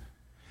Christ.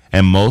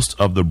 And most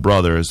of the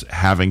brothers,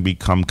 having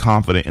become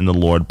confident in the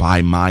Lord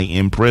by my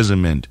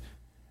imprisonment,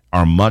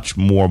 are much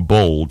more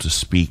bold to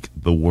speak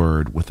the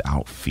word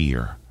without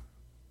fear.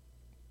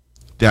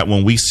 That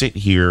when we sit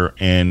here,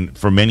 and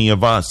for many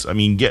of us, I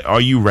mean, are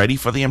you ready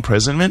for the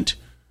imprisonment?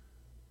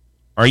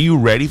 Are you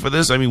ready for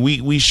this? I mean,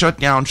 we shut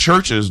down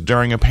churches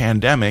during a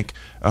pandemic.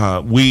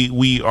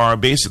 We are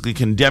basically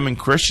condemning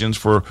Christians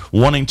for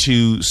wanting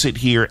to sit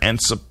here and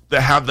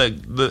have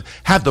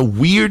the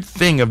weird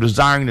thing of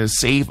desiring to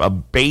save a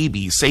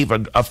baby, save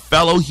a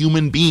fellow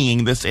human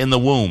being that's in the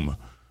womb.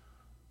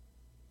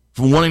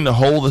 For wanting to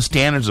hold the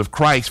standards of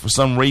Christ, for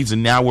some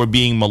reason now we're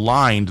being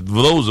maligned.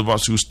 Those of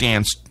us who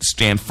stand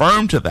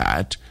firm to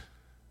that,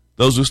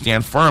 those of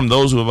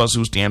us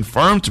who stand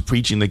firm to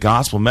preaching the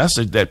gospel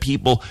message that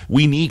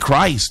we need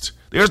Christ.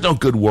 There's no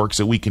good works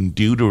that we can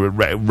do to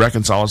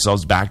reconcile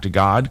ourselves back to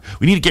God.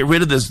 We need to get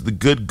rid of the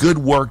good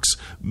works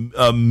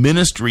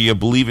ministry of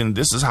believing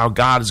this is how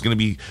God is going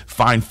to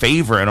find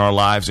favor in our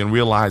lives, and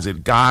realize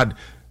that God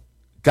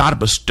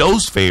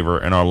bestows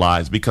favor in our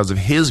lives because of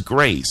His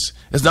grace.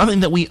 It's nothing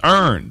that we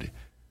earned.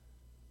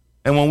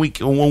 And when we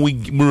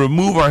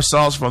remove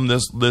ourselves from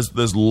this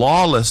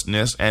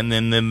lawlessness and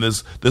then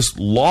this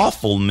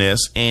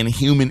lawfulness and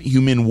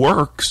human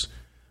works,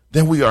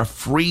 then we are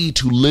free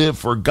to live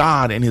for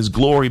God and His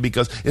glory,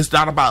 because it's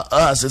not about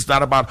us. It's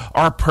not about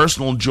our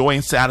personal joy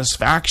and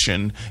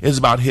satisfaction. It's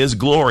about His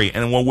glory.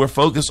 And when we're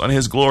focused on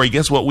His glory,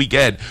 guess what we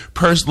get?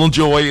 Personal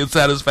joy and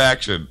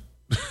satisfaction.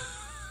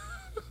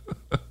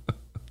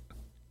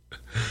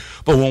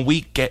 But when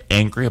we get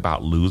angry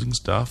about losing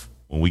stuff,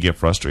 when we get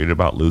frustrated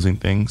about losing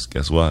things,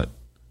 guess what?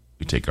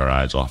 We take our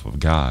eyes off of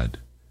God,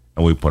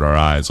 and we put our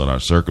eyes on our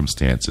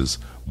circumstances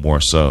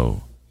more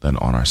so than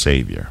on our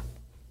Savior.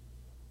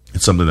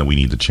 It's something that we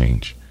need to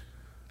change.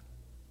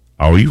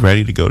 Are we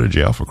ready to go to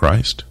jail for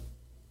Christ?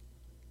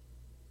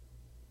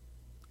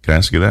 Can I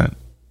ask you that?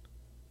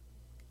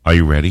 Are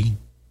you ready?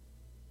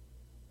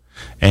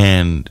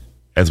 And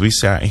as we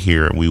sat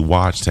here and we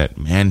watched that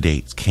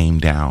mandates came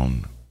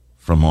down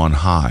from on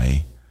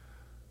high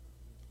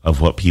of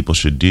what people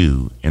should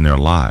do in their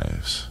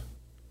lives,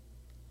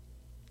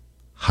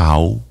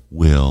 how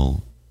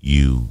will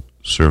you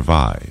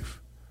survive?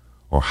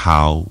 Or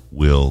how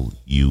will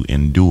you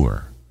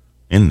endure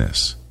in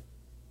this?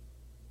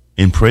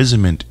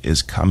 Imprisonment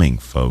is coming,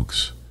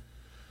 folks.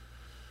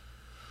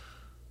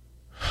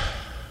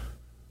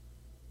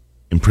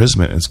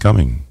 Imprisonment is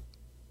coming.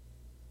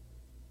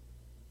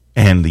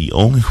 And the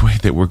only way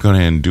that we're going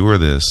to endure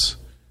this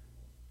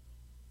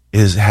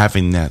is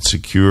having that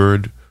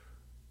secured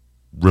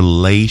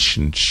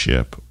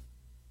relationship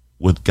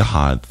with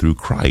God through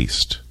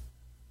Christ.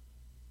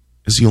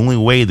 It's the only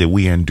way that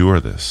we endure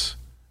this.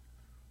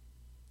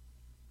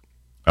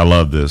 I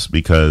love this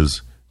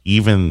because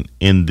even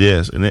in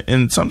this,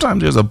 and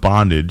sometimes there's a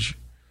bondage.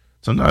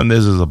 Sometimes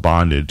this is a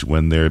bondage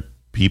when there are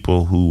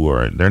people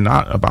they're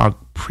not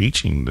about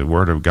preaching the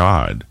word of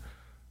God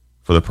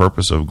for the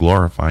purpose of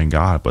glorifying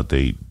God, but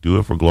they do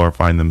it for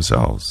glorifying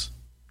themselves,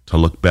 to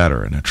look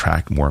better and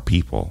attract more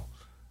people.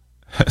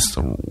 That's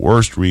the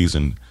worst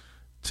reason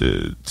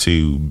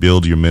to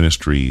build your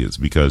ministry, is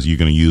because you're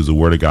going to use the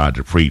word of God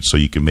to preach so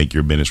you can make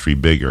your ministry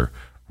bigger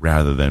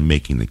rather than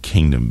making the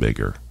kingdom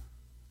bigger.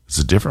 It's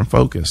a different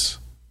focus.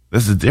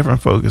 This is a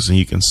different focus, and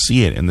you can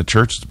see it in the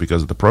churches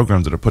because of the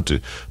programs that are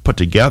put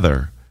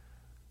together.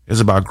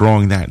 It's about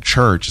growing that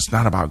church. It's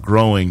not about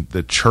growing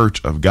the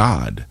church of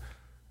God.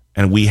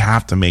 And we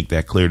have to make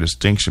that clear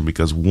distinction,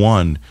 because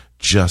one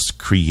just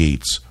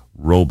creates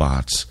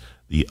robots.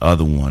 The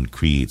other one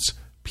creates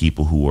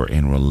people who are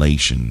in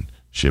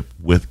relationship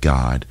with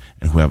God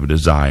and who have a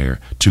desire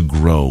to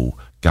grow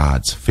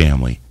God's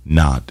family,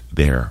 not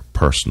their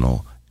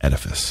personal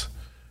edifice.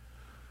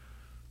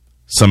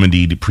 Some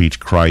indeed preach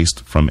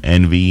Christ from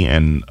envy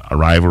and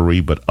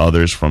rivalry, but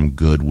others from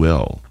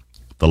goodwill.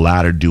 The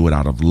latter do it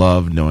out of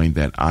love, knowing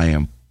that I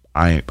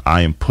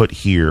am put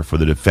here for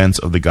the defense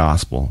of the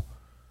gospel.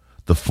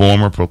 The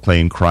former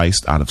proclaim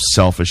Christ out of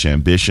selfish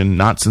ambition,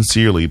 not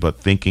sincerely, but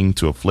thinking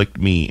to afflict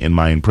me in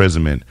my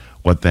imprisonment.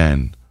 What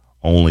then?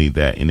 Only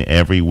that in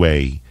every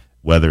way,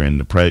 whether in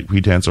the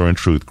pretense or in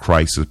truth,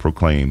 Christ is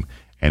proclaimed,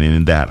 and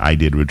in that I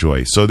did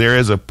rejoice. So there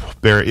is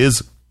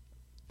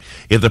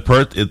if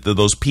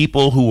those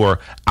people who are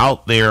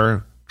out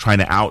there trying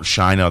to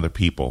outshine other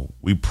people,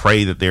 we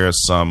pray that there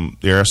is some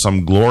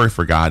glory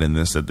for God in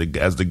this, that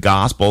as the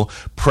gospel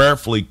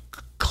prayerfully,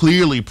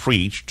 clearly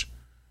preached,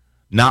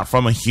 not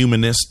from a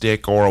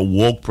humanistic or a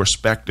woke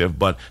perspective,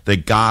 but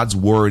that God's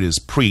word is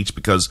preached,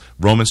 because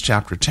Romans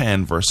chapter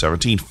 10, verse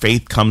 17,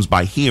 faith comes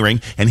by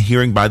hearing, and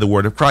hearing by the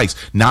word of Christ,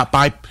 not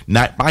by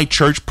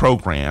church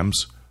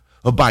programs,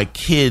 but by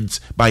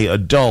kids, by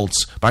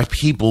adults, by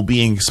people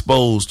being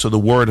exposed to the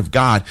word of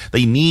God.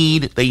 They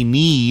need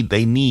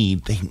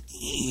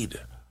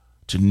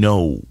to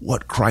know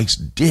what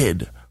Christ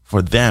did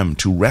for them,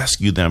 to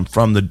rescue them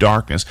from the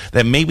darkness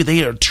that maybe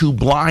they are too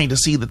blind to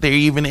see that they're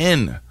even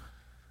in.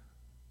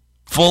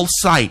 Full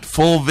sight,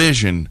 full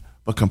vision,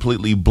 but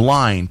completely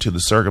blind to the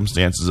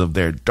circumstances of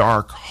their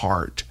dark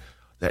heart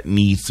that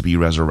needs to be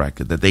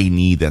resurrected, that they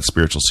need that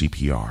spiritual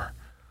CPR.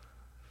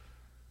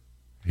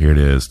 Here it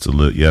is.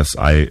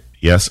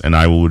 Yes, and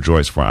I will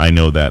rejoice, for I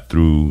know that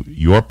through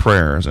your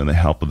prayers and the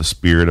help of the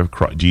Spirit of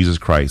Jesus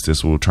Christ,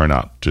 this will turn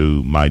out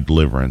to my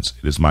deliverance.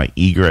 It is my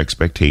eager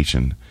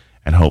expectation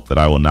and hope that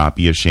I will not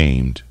be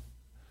ashamed,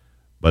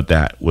 but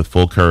that with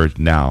full courage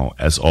now,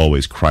 as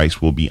always,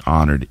 Christ will be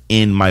honored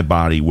in my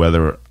body,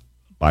 whether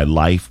by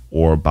life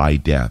or by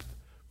death.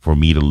 For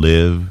me to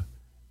live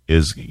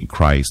is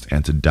Christ,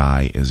 and to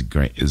die is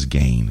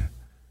gain.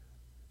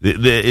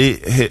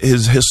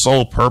 His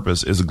sole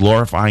purpose is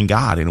glorifying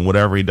God in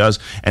whatever he does.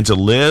 And to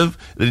live,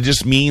 it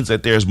just means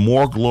that there's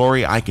more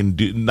glory I can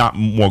do, not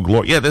more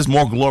glory. Yeah, there's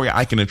more glory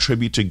I can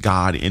attribute to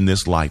God in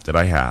this life that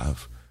I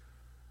have.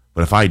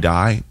 But if I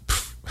die,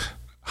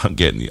 I'm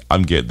getting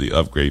the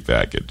upgrade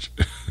package.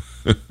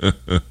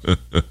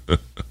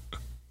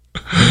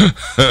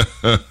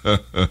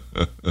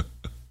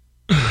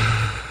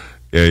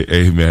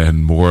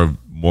 Amen.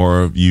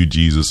 More of you,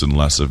 Jesus, and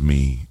less of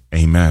me.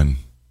 Amen.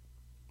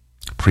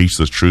 Preach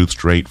the truth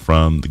straight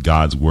from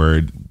God's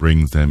word,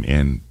 brings them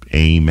in.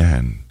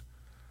 Amen.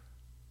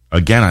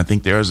 Again, I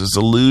think there's this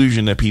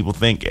illusion that people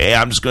think, hey,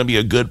 I'm just going to be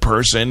a good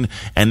person,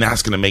 and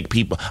that's going to make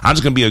people, I'm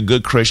just going to be a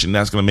good Christian,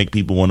 that's going to make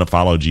people want to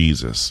follow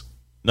Jesus.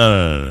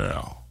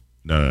 No.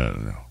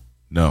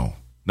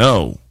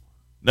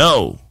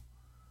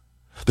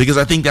 Because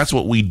I think that's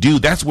what we do.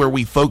 That's where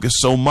we focus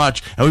so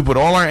much, and we put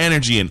all our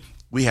energy in.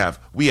 We have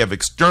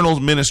external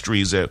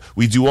ministries that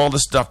we do all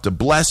this stuff to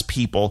bless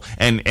people,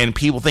 and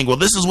people think, well,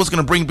 this is what's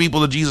going to bring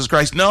people to Jesus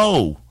Christ.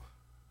 No,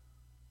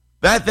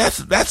 that's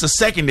the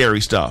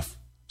secondary stuff.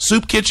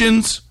 Soup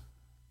kitchens,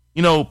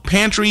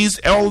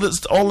 pantries, all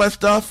that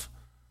stuff,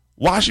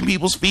 washing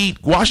people's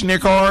feet, washing their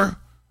car,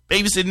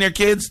 babysitting their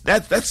kids.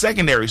 That's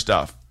secondary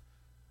stuff.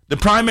 The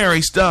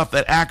primary stuff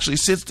that actually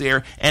sits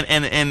there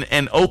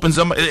and opens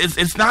them,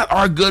 it's not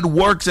our good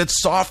works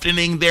that's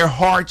softening their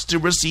hearts to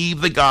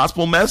receive the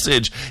gospel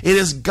message. It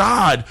is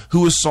God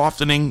who is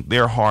softening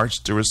their hearts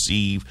to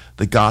receive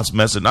the gospel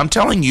message. And I'm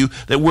telling you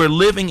that we're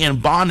living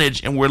in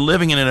bondage and we're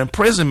living in an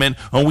imprisonment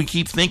when we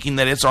keep thinking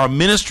that it's our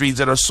ministries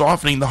that are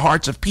softening the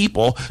hearts of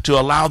people to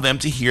allow them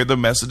to hear the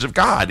message of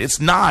God.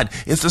 It's not.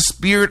 It's the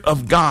Spirit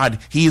of God.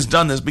 He has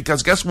done this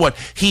because guess what?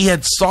 He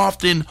had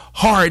softened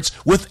hearts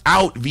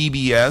without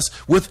VBS,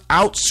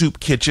 without soup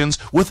kitchens,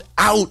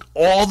 without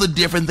all the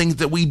different things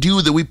that we do,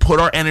 that we put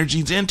our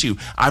energies into.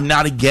 I'm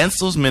not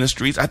against those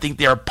ministries. I think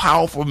they are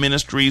powerful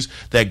ministries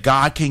that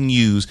God can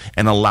use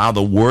and allow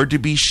the word to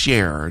be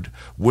shared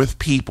with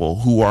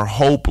people who are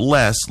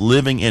hopeless,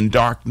 living in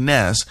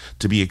darkness,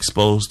 to be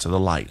exposed to the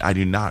light. I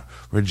do not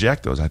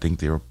reject those. I think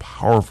they are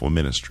powerful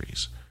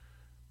ministries.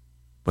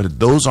 But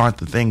those aren't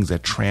the things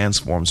that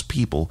transforms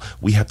people.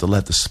 We have to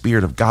let the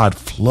Spirit of God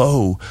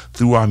flow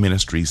through our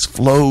ministries,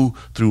 flow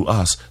through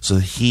us, so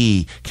that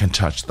he can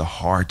touch the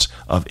hearts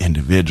of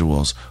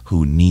individuals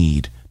who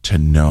need to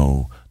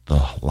know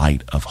the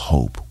light of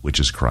hope, which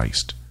is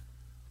Christ.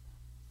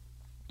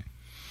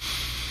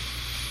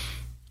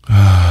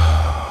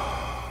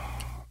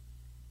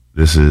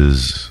 This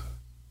is...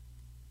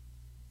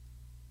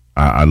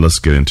 let's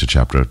get into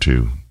chapter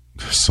 2.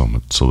 There's so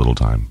little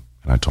time,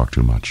 and I talk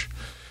too much.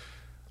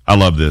 I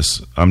love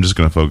this. I'm just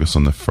going to focus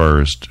on the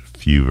first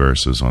few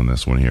verses on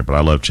this one here, but I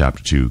love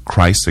chapter 2,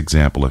 Christ's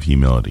example of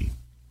humility.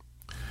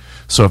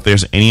 So if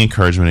there's any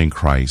encouragement in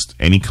Christ,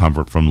 any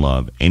comfort from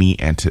love, any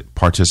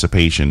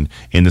participation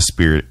in the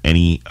Spirit,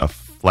 any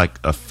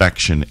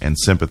affection and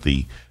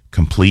sympathy,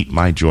 complete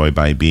my joy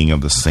by being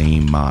of the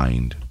same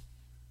mind,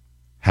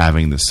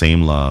 having the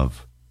same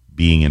love,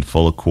 being in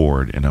full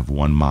accord and of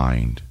one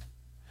mind.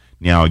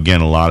 Now, again,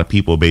 a lot of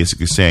people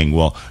basically saying,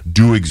 well,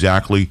 do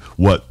exactly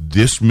what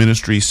this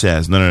ministry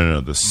says.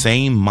 No. The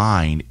same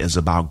mind is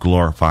about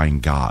glorifying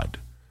God.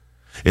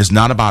 It's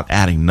not about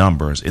adding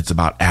numbers. It's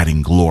about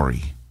adding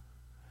glory.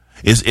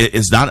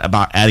 It's not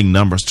about adding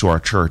numbers to our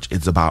church.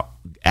 It's about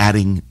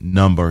adding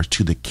numbers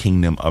to the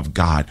kingdom of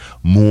God.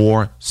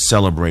 More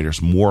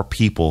celebrators, more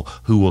people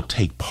who will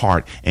take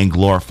part in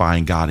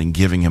glorifying God and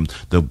giving him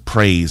the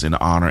praise and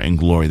honor and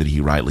glory that he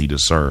rightly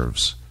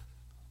deserves.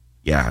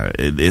 Yeah,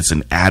 it's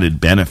an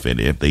added benefit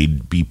if they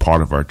be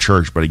part of our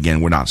church. But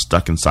again, we're not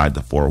stuck inside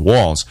the four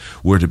walls.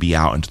 We're to be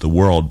out into the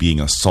world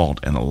being a salt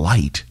and a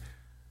light.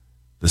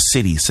 The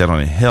city set on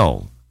a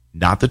hill,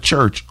 not the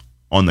church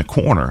on the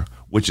corner,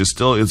 which is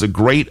a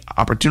great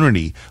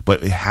opportunity,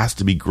 but it has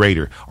to be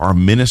greater. Our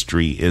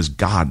ministry is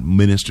God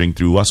ministering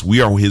through us.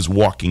 We are his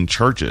walking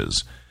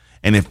churches.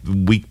 And if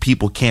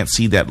people can't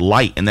see that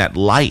light, and that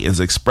light is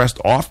expressed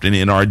often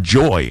in our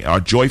joy, our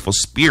joyful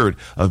spirit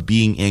of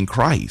being in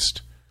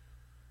Christ.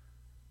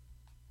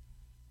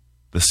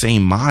 The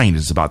same mind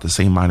is about the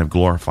same mind of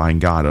glorifying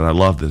God. And I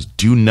love this.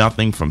 Do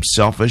nothing from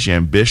selfish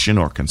ambition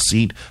or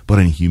conceit, but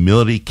in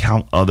humility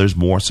count others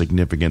more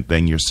significant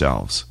than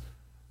yourselves.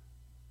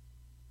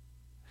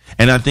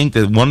 And I think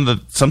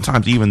that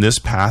sometimes even this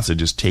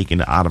passage is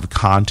taken out of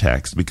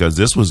context, because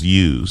this was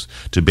used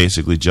to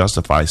basically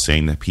justify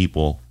saying that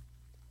people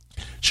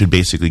should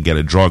basically get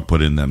a drug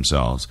put in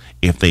themselves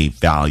if they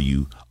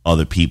value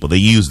other people. They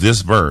use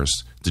this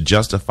verse to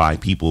justify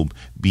people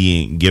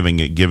being given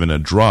a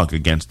drug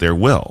against their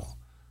will.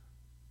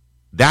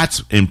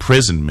 That's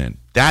imprisonment.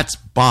 That's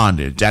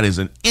bondage. That is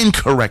an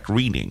incorrect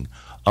reading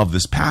of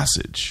this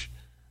passage.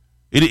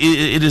 It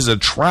is a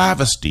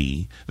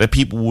travesty that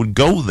people would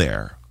go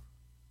there.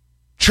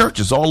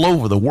 Churches all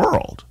over the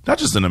world, not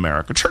just in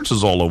America,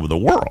 churches all over the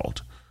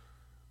world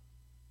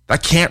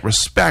that can't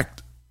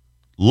respect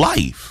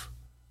life.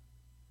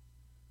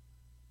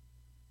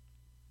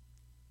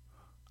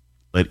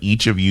 Let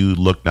each of you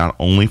look not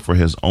only for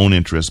his own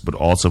interest, but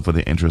also for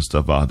the interest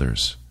of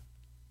others.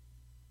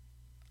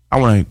 I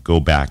want to go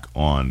back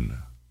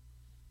on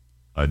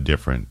a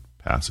different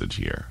passage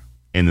here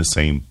in the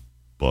same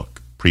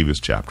book, previous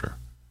chapter.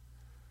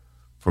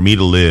 For me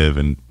to live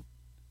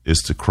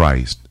is to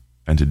Christ,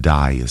 and to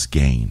die is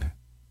gain.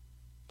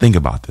 Think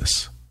about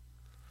this.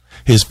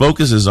 His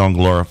focus is on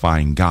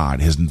glorifying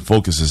God. His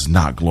focus is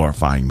not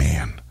glorifying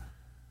man.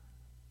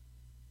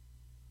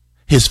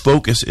 His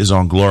focus is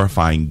on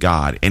glorifying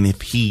God. And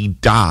if he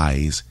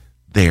dies,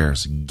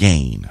 there's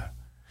gain,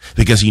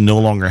 because he no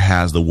longer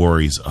has the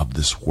worries of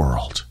this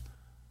world.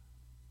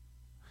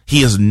 For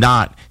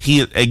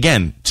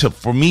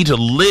me to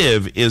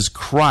live is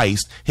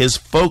Christ. His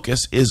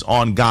focus is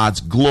on God's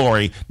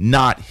glory,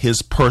 not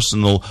his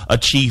personal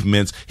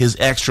achievements, his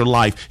extra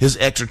life, his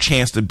extra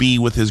chance to be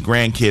with his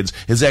grandkids,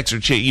 his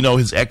extra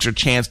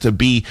chance to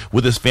be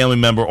with his family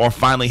member, or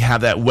finally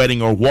have that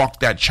wedding or walk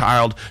that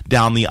child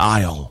down the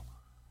aisle.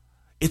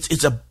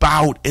 It's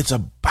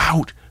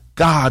about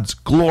God's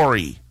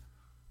glory.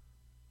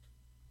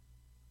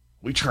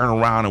 We turn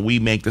around and we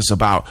make this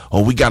about,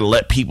 we got to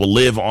let people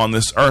live on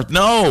this earth.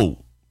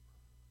 No.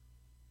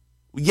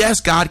 Yes,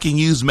 God can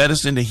use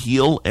medicine to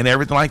heal and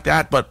everything like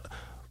that, but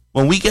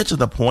when we get to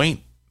the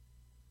point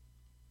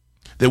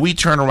that we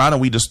turn around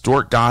and we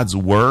distort God's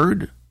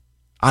word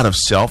out of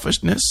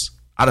selfishness,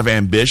 out of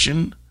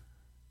ambition,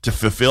 to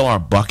fulfill our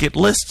bucket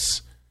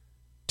lists,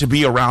 to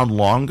be around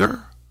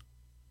longer,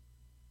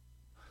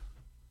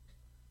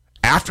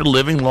 after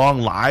living long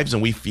lives,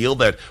 and we feel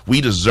that we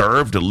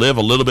deserve to live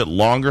a little bit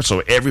longer so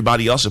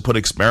everybody else should put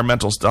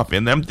experimental stuff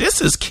in them. This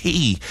is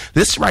key.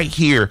 This right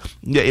here,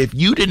 if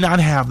we did not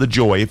have the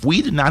joy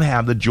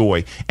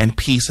and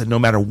peace that no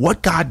matter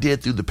what God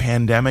did through the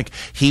pandemic,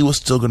 he was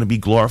still going to be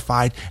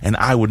glorified, and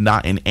I would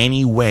not in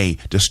any way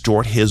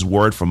distort his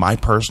word for my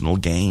personal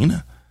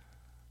gain.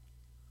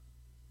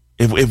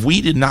 If we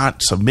did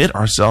not submit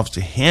ourselves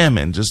to him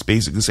and just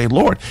basically say,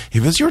 Lord,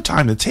 if it's your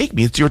time to take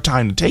me, it's your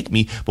time to take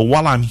me. But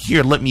while I'm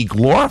here, let me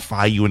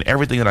glorify you in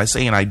everything that I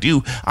say and I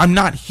do. I'm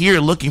not here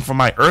looking for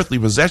my earthly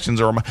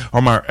possessions or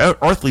my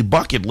earthly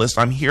bucket list.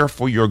 I'm here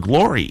for your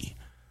glory.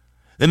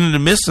 And in the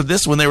midst of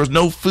this, when there was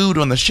no food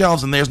on the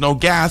shelves and there's no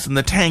gas in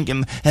the tank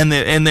and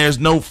there's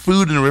no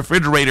food in the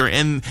refrigerator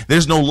and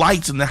there's no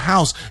lights in the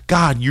house,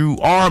 God, you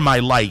are my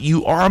light.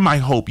 You are my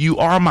hope. You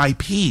are my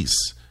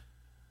peace.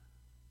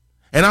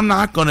 And I'm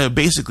not going to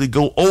basically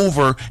go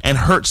over and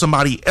hurt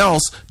somebody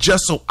else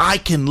just so I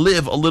can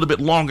live a little bit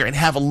longer and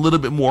have a little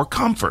bit more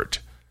comfort,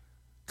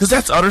 because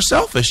that's utter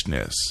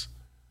selfishness.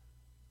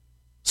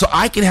 So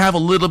I can have a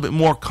little bit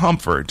more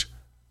comfort.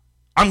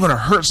 I'm going to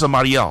hurt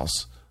somebody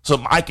else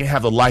so I can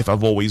have the life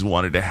I've always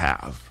wanted to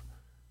have.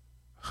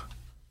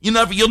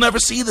 You'll never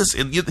see this.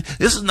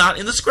 This is not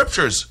in the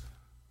scriptures.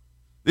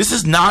 This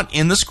is not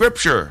in the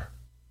scripture.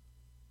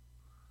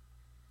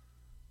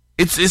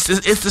 It's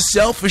the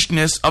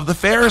selfishness of the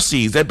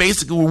Pharisees that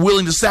basically were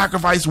willing to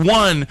sacrifice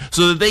one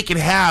so that they could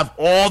have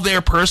all their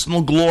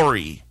personal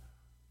glory.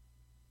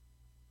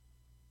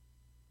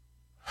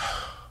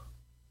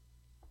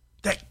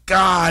 That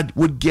God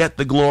would get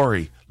the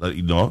glory.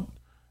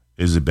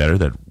 Is it better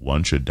that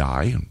one should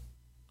die?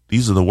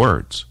 These are the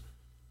words.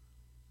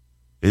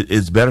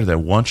 It's better that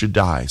one should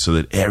die so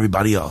that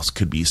everybody else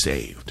could be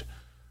saved.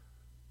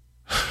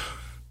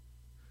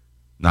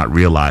 Not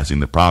realizing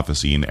the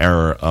prophecy and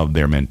error of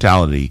their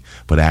mentality,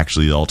 but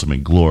actually the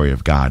ultimate glory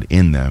of God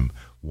in them,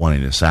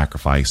 wanting to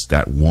sacrifice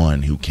that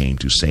one who came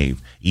to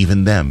save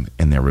even them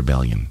in their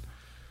rebellion.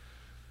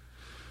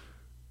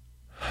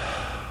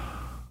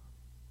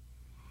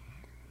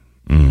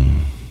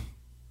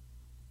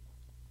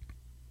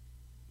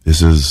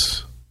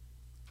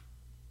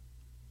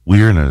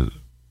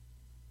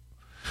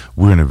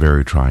 We're in a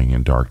very trying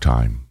and dark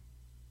time,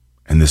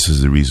 and this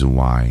is the reason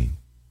why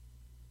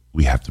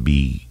we have to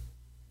be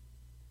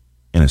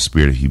in a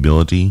spirit of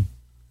humility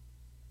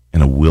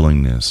and a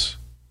willingness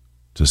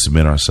to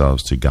submit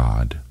ourselves to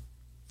God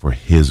for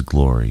his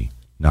glory,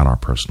 not our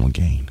personal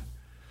gain.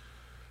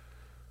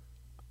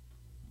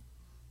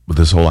 But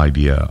this whole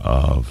idea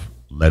of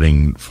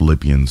letting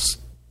Philippians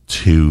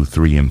 2,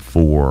 3, and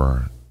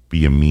 4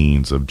 be a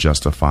means of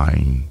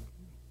justifying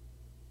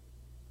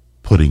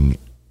putting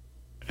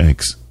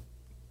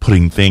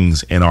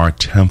things in our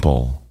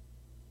temple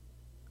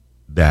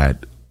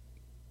that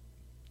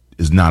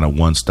is not a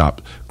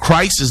one-stop.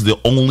 Christ is the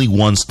only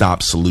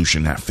one-stop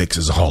solution that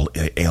fixes all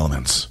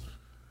ailments.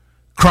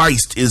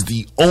 Christ is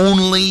the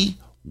only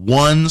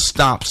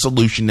one-stop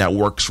solution that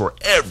works for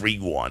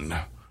everyone.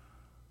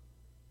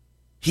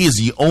 He is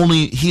the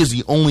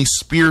only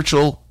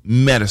spiritual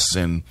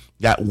medicine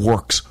that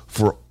works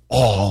for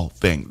all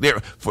things.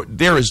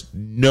 There is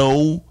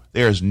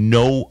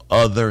no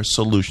other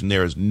solution.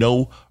 There is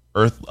no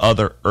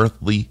other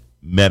earthly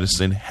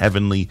medicine,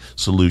 heavenly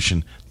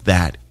solution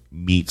that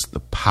meets the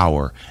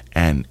power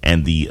and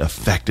the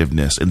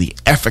effectiveness and the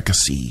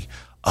efficacy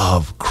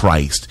of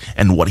Christ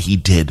and what he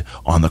did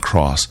on the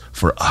cross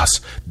for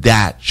us.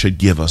 That should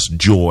give us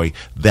joy.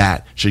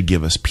 That should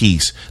give us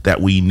peace,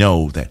 that we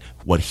know that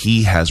what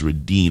he has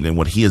redeemed and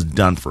what he has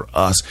done for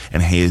us,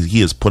 and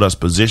he has put us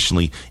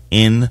positionally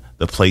in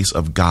the place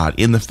of God,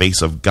 in the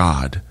face of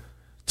God,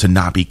 to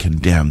not be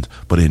condemned,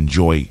 but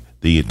enjoy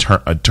the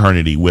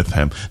eternity with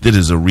him. That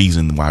is a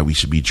reason why we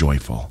should be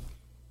joyful.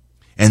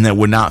 And that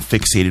we're not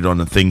fixated on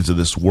the things of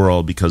this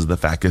world because of the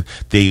fact that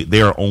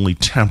they are only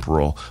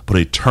temporal, but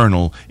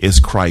eternal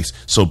is Christ.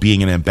 So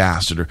being an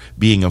ambassador,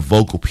 being a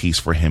vocal piece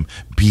for him,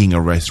 being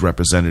a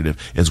representative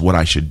is what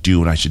I should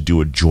do, and I should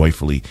do it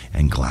joyfully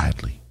and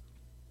gladly.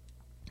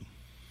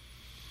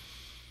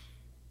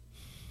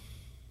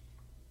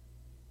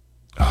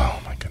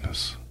 Oh my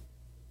goodness.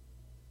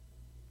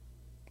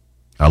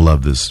 I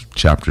love this.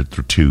 Chapter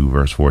 2,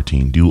 verse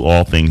 14. Do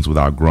all things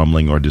without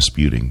grumbling or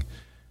disputing,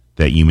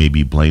 that you may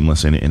be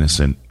blameless and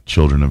innocent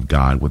children of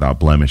God, without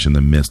blemish in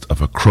the midst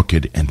of a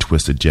crooked and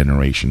twisted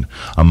generation,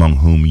 among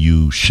whom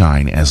you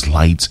shine as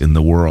lights in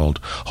the world,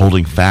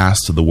 holding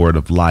fast to the word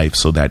of life,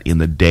 so that in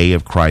the day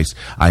of Christ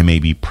I may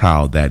be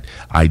proud that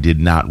I did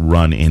not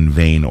run in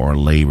vain or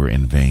labor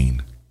in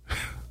vain.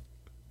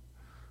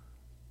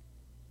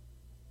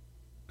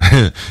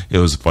 It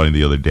was funny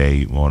the other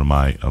day. One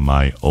of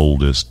my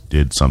oldest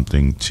did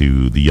something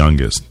to the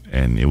youngest,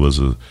 and it was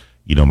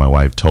my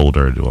wife told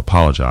her to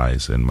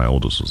apologize, and my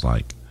oldest was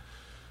like,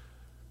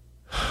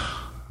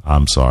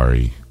 "I'm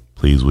sorry.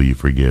 Please, will you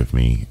forgive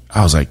me?"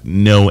 I was like,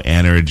 no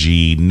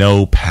energy,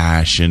 no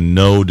passion,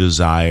 no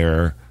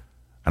desire.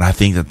 And I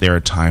think that there are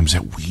times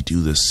that we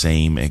do the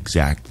same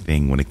exact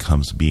thing when it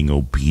comes to being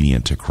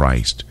obedient to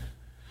Christ.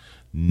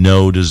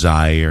 No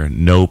desire,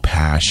 no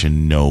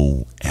passion,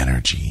 no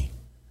energy.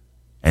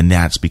 And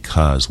that's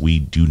because we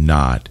do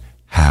not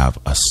have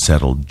a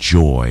settled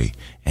joy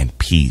and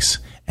peace,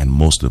 and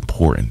most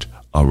important,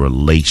 a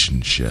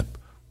relationship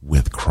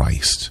with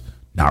Christ.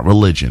 Not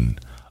religion,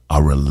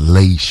 a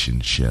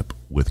relationship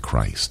with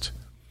Christ.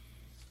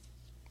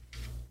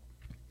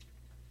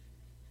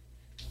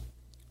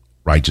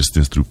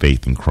 Righteousness through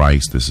faith in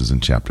Christ. This is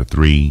in chapter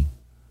 3.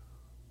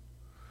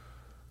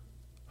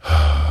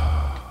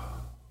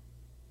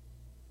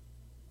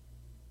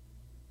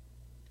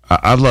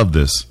 I love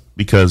this,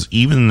 because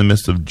even in the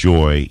midst of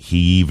joy, he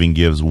even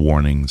gives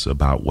warnings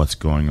about what's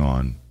going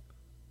on.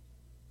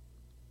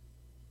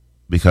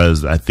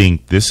 Because I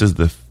think this is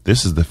the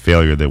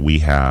failure that we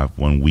have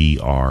when we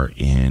are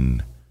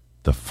in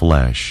the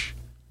flesh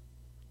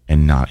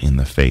and not in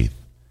the faith.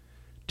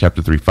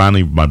 Chapter 3.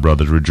 Finally, my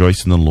brothers,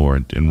 rejoice in the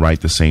Lord, and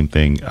write the same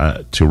thing.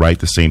 To write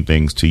the same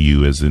things to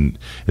you is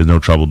no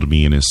trouble to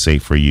me and is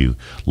safe for you.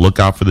 Look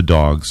out for the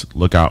dogs.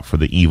 Look out for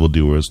the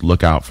evildoers.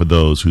 Look out for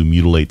those who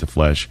mutilate the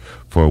flesh.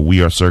 For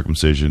we are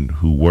circumcision,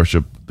 who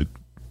worship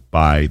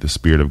by the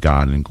Spirit of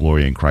God and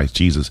glory in Christ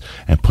Jesus,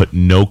 and put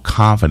no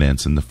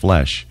confidence in the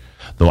flesh.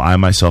 Though I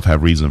myself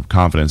have reason of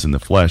confidence in the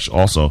flesh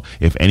also,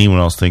 if anyone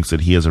else thinks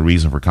that he has a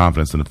reason for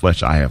confidence in the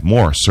flesh, I have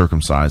more.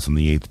 Circumcised on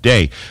the 8th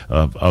day,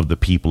 of the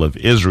people of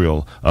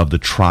Israel, of the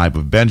tribe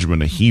of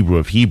Benjamin, a Hebrew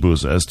of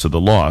Hebrews, as to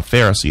the law, a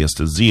Pharisee, as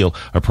to zeal,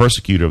 a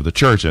persecutor of the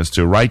church, as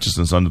to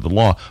righteousness under the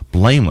law,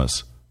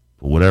 blameless.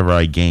 But whatever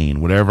I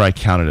gain, whatever I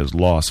counted as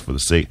loss for the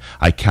sake,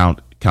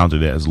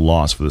 counted it as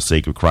loss for the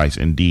sake of Christ.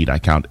 Indeed, I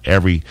count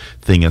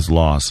everything as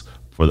loss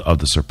of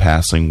the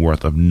surpassing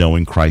worth of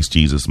knowing Christ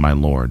Jesus my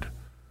Lord.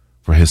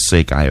 For his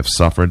sake I have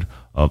suffered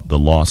of the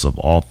loss of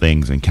all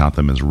things, and count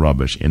them as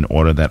rubbish, in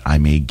order that I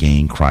may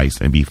gain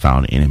Christ and be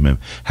found in him,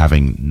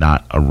 having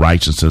not a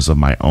righteousness of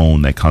my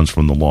own that comes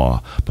from the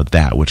law, but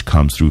that which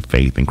comes through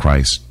faith in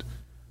Christ,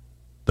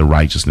 the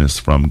righteousness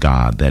from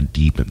God that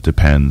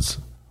depends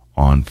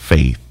on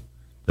faith,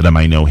 that I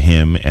may know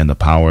him and the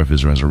power of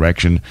his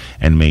resurrection,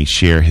 and may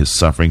share his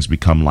sufferings,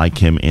 become like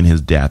him in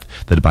his death,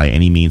 that by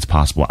any means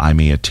possible I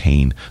may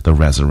attain the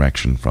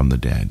resurrection from the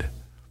dead.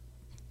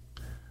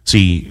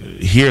 See,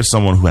 here's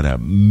someone who had a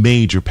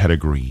major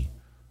pedigree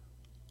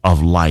of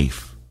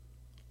life,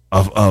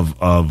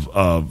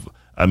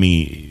 I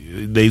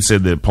mean, they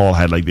said that Paul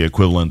had like the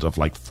equivalent of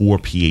like 4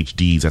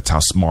 PhDs. That's how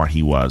smart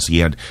he was. He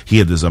had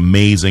this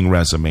amazing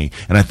resume.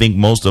 And I think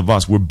most of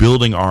us, we're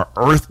building our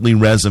earthly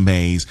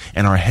resumes,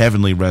 and our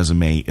heavenly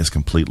resume is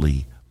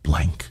completely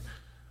blank.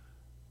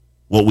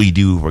 What we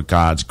do for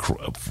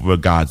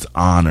God's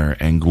honor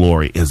and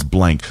glory is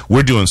blank.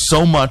 We're doing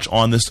so much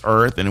on this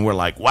earth, and we're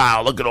like,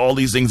 wow, look at all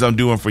these things I'm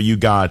doing for you,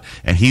 God.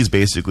 And he's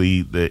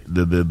basically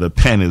the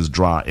pen is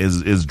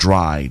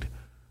dried.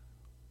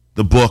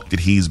 The book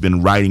that he's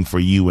been writing for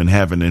you in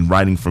heaven and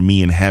writing for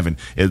me in heaven,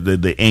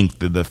 the ink,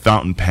 the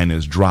fountain pen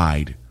is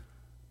dried.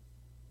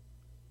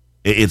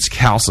 It's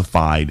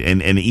calcified,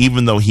 and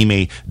even though he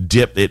may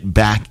dip it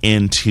back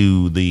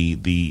into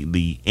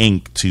the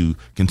ink to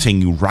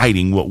continue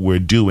writing what we're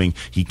doing,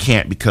 he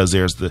can't, because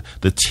there's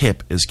the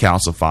tip is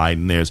calcified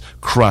and there's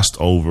crust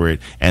over it,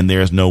 and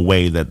there's no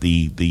way that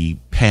the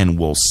pen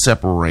will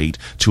separate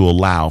to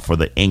allow for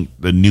the ink,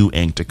 the new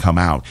ink, to come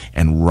out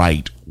and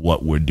write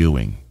what we're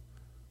doing.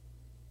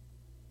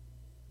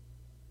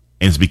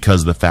 And it's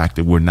because of the fact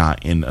that we're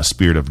not in a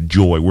spirit of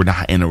joy. We're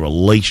not in a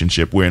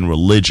relationship. We're in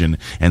religion.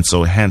 And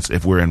so hence,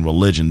 if we're in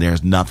religion,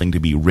 there's nothing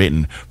to be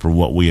written for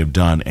what we have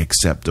done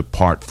except,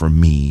 depart from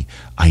me,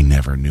 I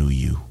never knew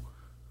you.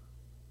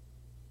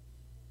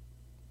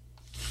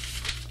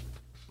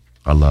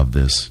 I love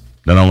this.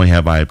 Not only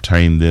have I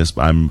obtained this,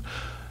 am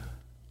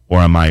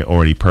I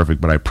already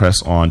perfect, but I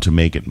press on to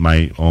make it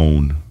my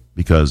own,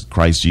 because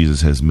Christ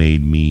Jesus has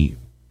made me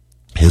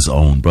his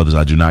own. Brothers,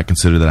 I do not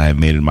consider that I have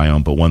made it my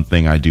own, but one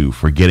thing I do,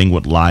 forgetting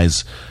what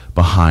lies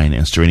behind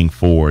and straining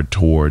forward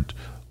to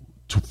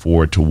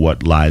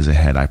what lies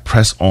ahead, I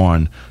press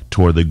on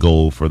toward the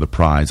goal for the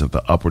prize of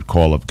the upward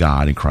call of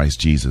God in Christ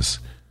Jesus.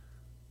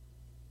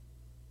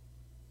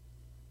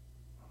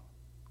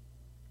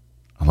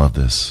 I love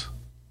this.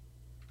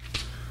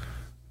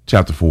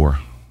 Chapter 4.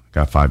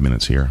 Got 5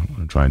 minutes here. I'm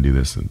going to try and do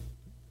this.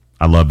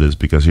 I love this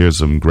because here's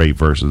some great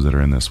verses that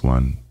are in this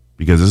one,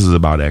 because this is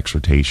about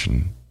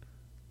exhortation.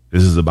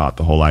 This is about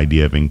the whole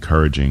idea of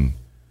encouraging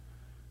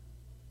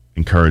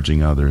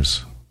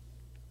others.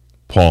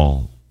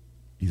 Paul,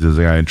 he says,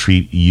 I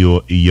entreat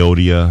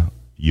Euodia,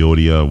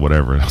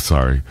 whatever,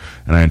 sorry,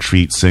 and I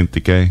entreat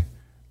Syntyche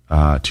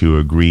to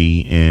agree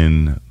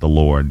in the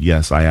Lord.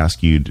 Yes, I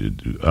ask you,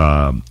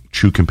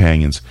 true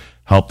companions,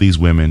 help these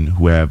women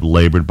who have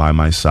labored by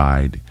my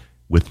side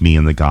with me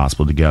in the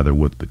gospel, together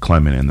with the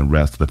Clement and the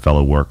rest of the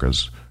fellow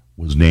workers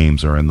whose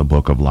names are in the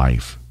book of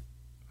life.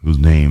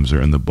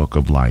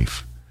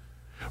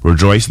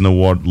 Rejoice in the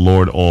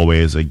Lord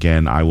always.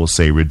 Again, I will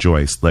say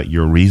rejoice. Let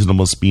your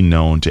reasonableness be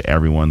known to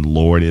everyone. The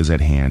Lord is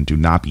at hand. Do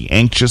not be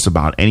anxious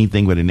about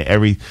anything, but in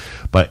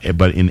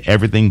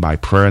everything by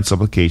prayer and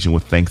supplication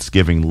with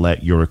thanksgiving,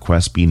 let your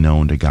requests be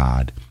known to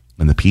God.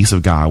 And the peace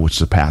of God, which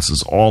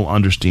surpasses all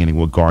understanding,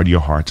 will guard your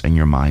hearts and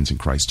your minds in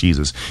Christ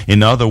Jesus.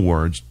 In other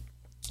words,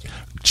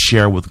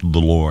 share with the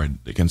Lord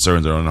the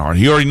concerns that are on our heart.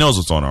 He already knows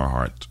what's on our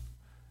heart.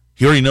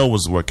 He already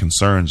knows what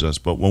concerns us,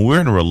 but when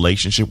we're in a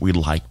relationship, we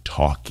like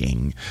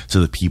talking to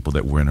the people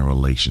that we're in a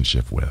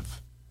relationship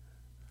with.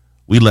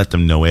 We let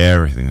them know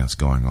everything that's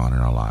going on in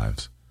our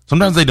lives.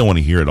 Sometimes they don't want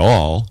to hear it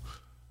all,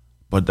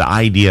 but the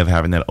idea of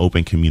having that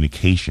open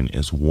communication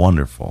is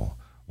wonderful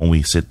when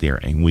we sit there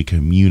and we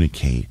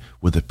communicate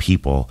with the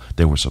people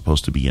that we're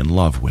supposed to be in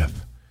love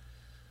with.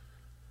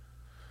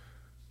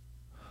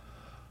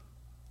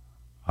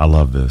 I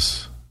love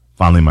this.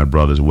 Finally, my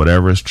brothers,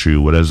 whatever is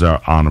true, whatever is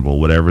honorable,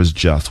 whatever is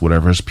just,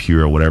 whatever is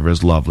pure, whatever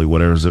is lovely,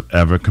 whatever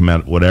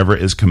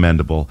is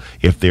commendable,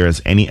 if there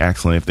is any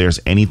excellent, if there is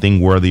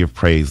anything worthy of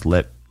praise,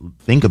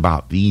 think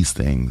about these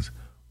things.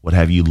 What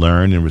have you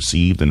learned and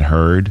received and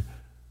heard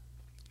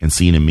and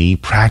seen in me?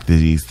 Practice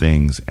these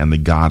things, and the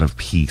God of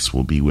peace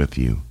will be with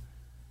you.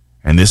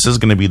 And this is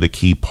going to be the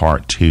key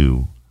part,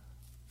 too,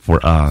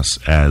 for us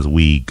as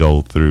we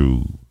go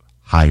through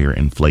higher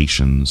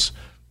inflations,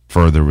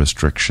 further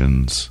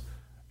restrictions,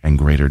 and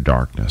greater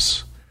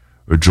darkness.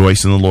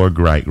 Rejoice in the Lord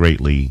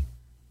greatly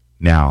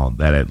now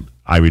that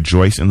I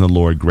rejoice in the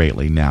Lord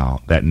greatly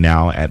now that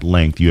at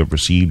length you have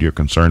received your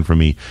concern for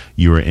me.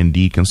 You are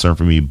indeed concerned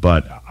for me,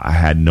 but I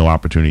had no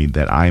opportunity.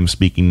 That I am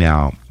speaking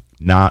now,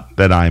 not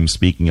that I am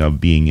speaking of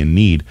being in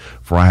need,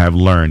 for I have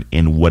learned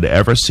in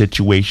whatever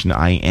situation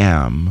I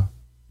am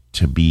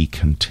to be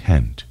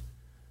content.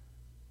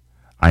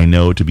 I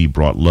know to be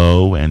brought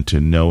low and to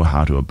know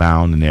how to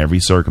abound in every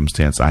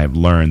circumstance. I have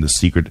learned the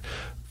secret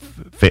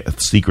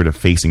of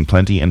facing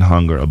plenty and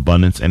hunger,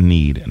 abundance and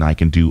need, and I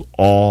can do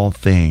all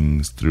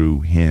things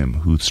through him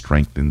who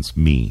strengthens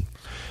me.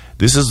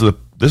 This is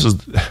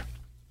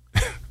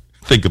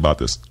think about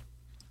this.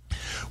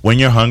 When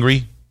you're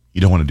hungry, you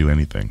don't want to do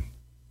anything.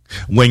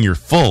 When you're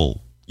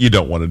full, you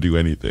don't want to do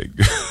anything.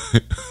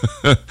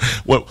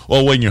 Well,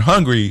 when you're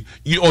hungry,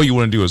 all you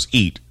want to do is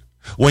eat.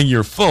 When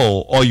you're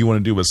full, all you want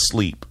to do is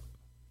sleep.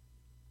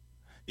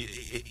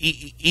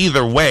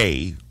 Either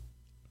way,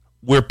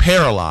 we're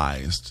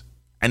paralyzed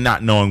and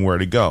not knowing where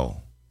to go.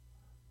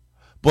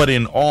 But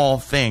in all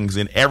things,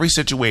 in every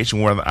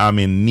situation, whether I'm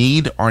in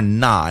need or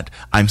not,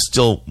 I'm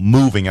still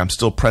moving. I'm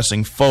still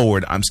pressing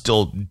forward. I'm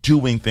still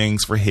doing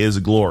things for his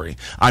glory.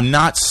 I'm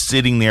not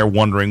sitting there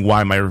wondering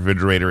why my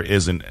refrigerator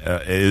isn't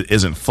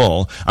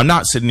full. I'm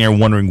not sitting there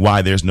wondering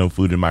why there's no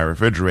food in my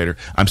refrigerator.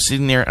 I'm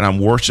sitting there and I'm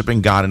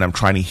worshiping God, and I'm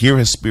trying to hear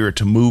his spirit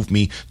to move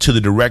me to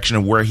the direction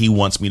of where he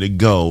wants me to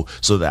go,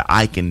 so that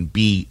I can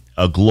be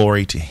a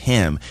glory to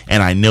him,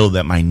 and I know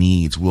that my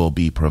needs will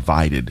be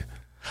provided.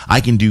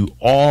 I can do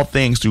all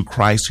things through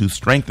Christ who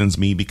strengthens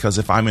me, because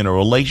if I'm in a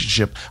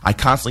relationship, I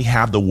constantly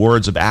have the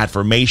words of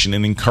affirmation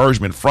and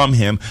encouragement from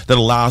him that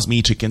allows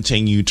me to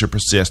continue to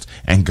persist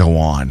and go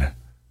on.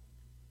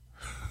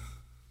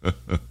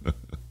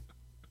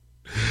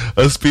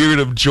 A spirit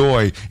of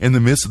joy in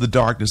the midst of the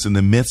darkness, in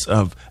the midst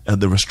of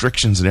the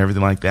restrictions and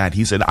everything like that.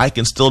 He said, I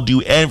can still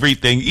do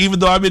everything. Even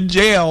though I'm in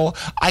jail,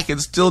 I can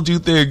still do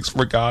things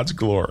for God's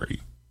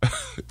glory.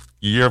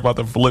 You hear about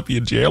the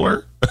Philippian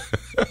jailer?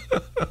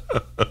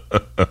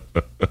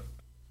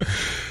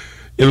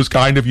 It was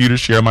kind of you to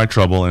share my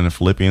trouble, and the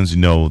Philippians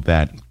know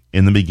that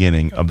in the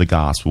beginning of the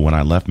gospel, when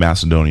I left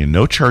Macedonia,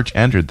 no church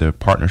entered the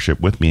partnership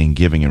with me in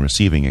giving and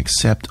receiving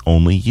except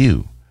only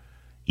you.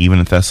 Even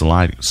in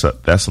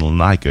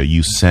Thessalonica,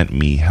 you sent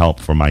me help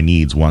for my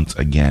needs once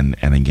again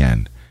and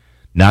again.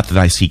 Not that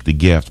I seek the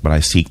gift, but I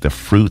seek the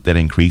fruit that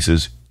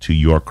increases to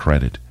your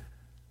credit.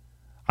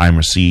 I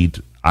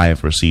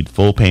have received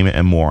full payment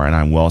and more, and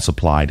I'm well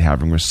supplied,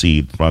 having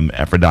received from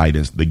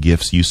Epaphroditus the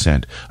gifts you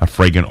sent, a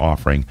fragrant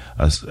offering,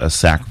 a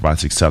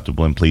sacrifice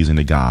acceptable and pleasing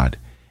to God.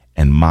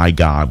 And my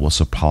God will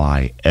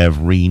supply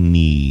every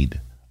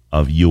need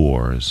of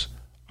yours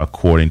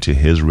according to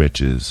his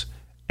riches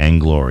and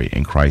glory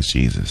in Christ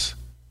Jesus.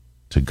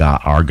 To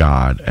God, our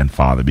God and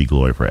Father, be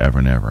glory forever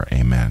and ever.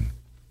 Amen.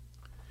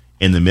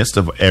 In the midst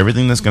of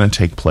everything that's going to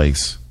take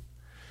place,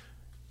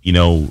 you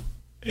know,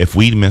 if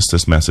we miss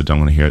this message, I'm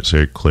going to hear it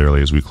very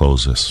clearly as we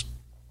close this.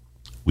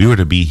 We were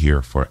to be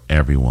here for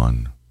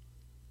everyone,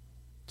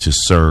 to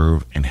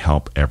serve and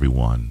help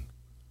everyone.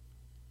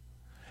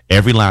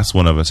 Every last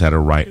one of us had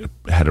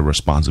a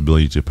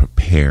responsibility to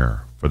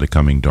prepare for the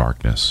coming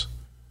darkness,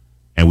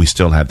 and we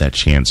still have that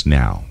chance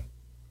now.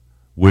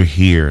 We're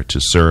here to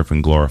serve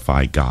and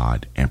glorify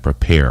God and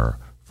prepare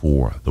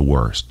for the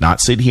worst. Not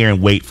sit here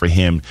and wait for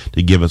him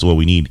to give us what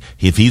we need.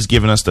 If he's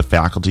given us the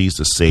faculties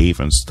to save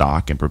and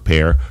stock and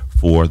prepare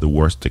for the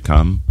worst to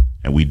come,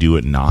 and we do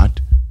it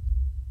not,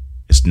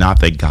 it's not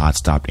that God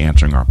stopped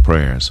answering our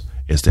prayers.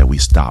 It's that we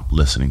stopped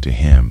listening to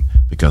him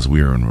because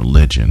we are in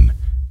religion,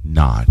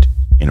 not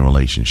in a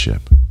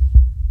relationship.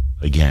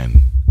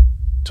 Again,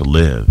 to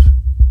live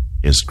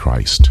is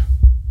Christ.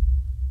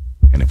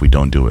 And if we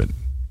don't do it,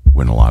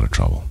 we're in a lot of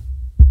trouble.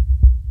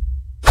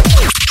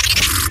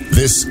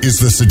 This is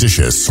the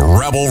seditious,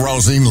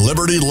 rabble-rousing,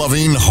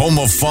 liberty-loving, home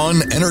of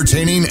fun,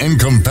 entertaining, and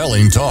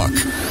compelling talk.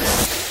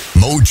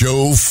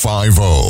 Mojo 50.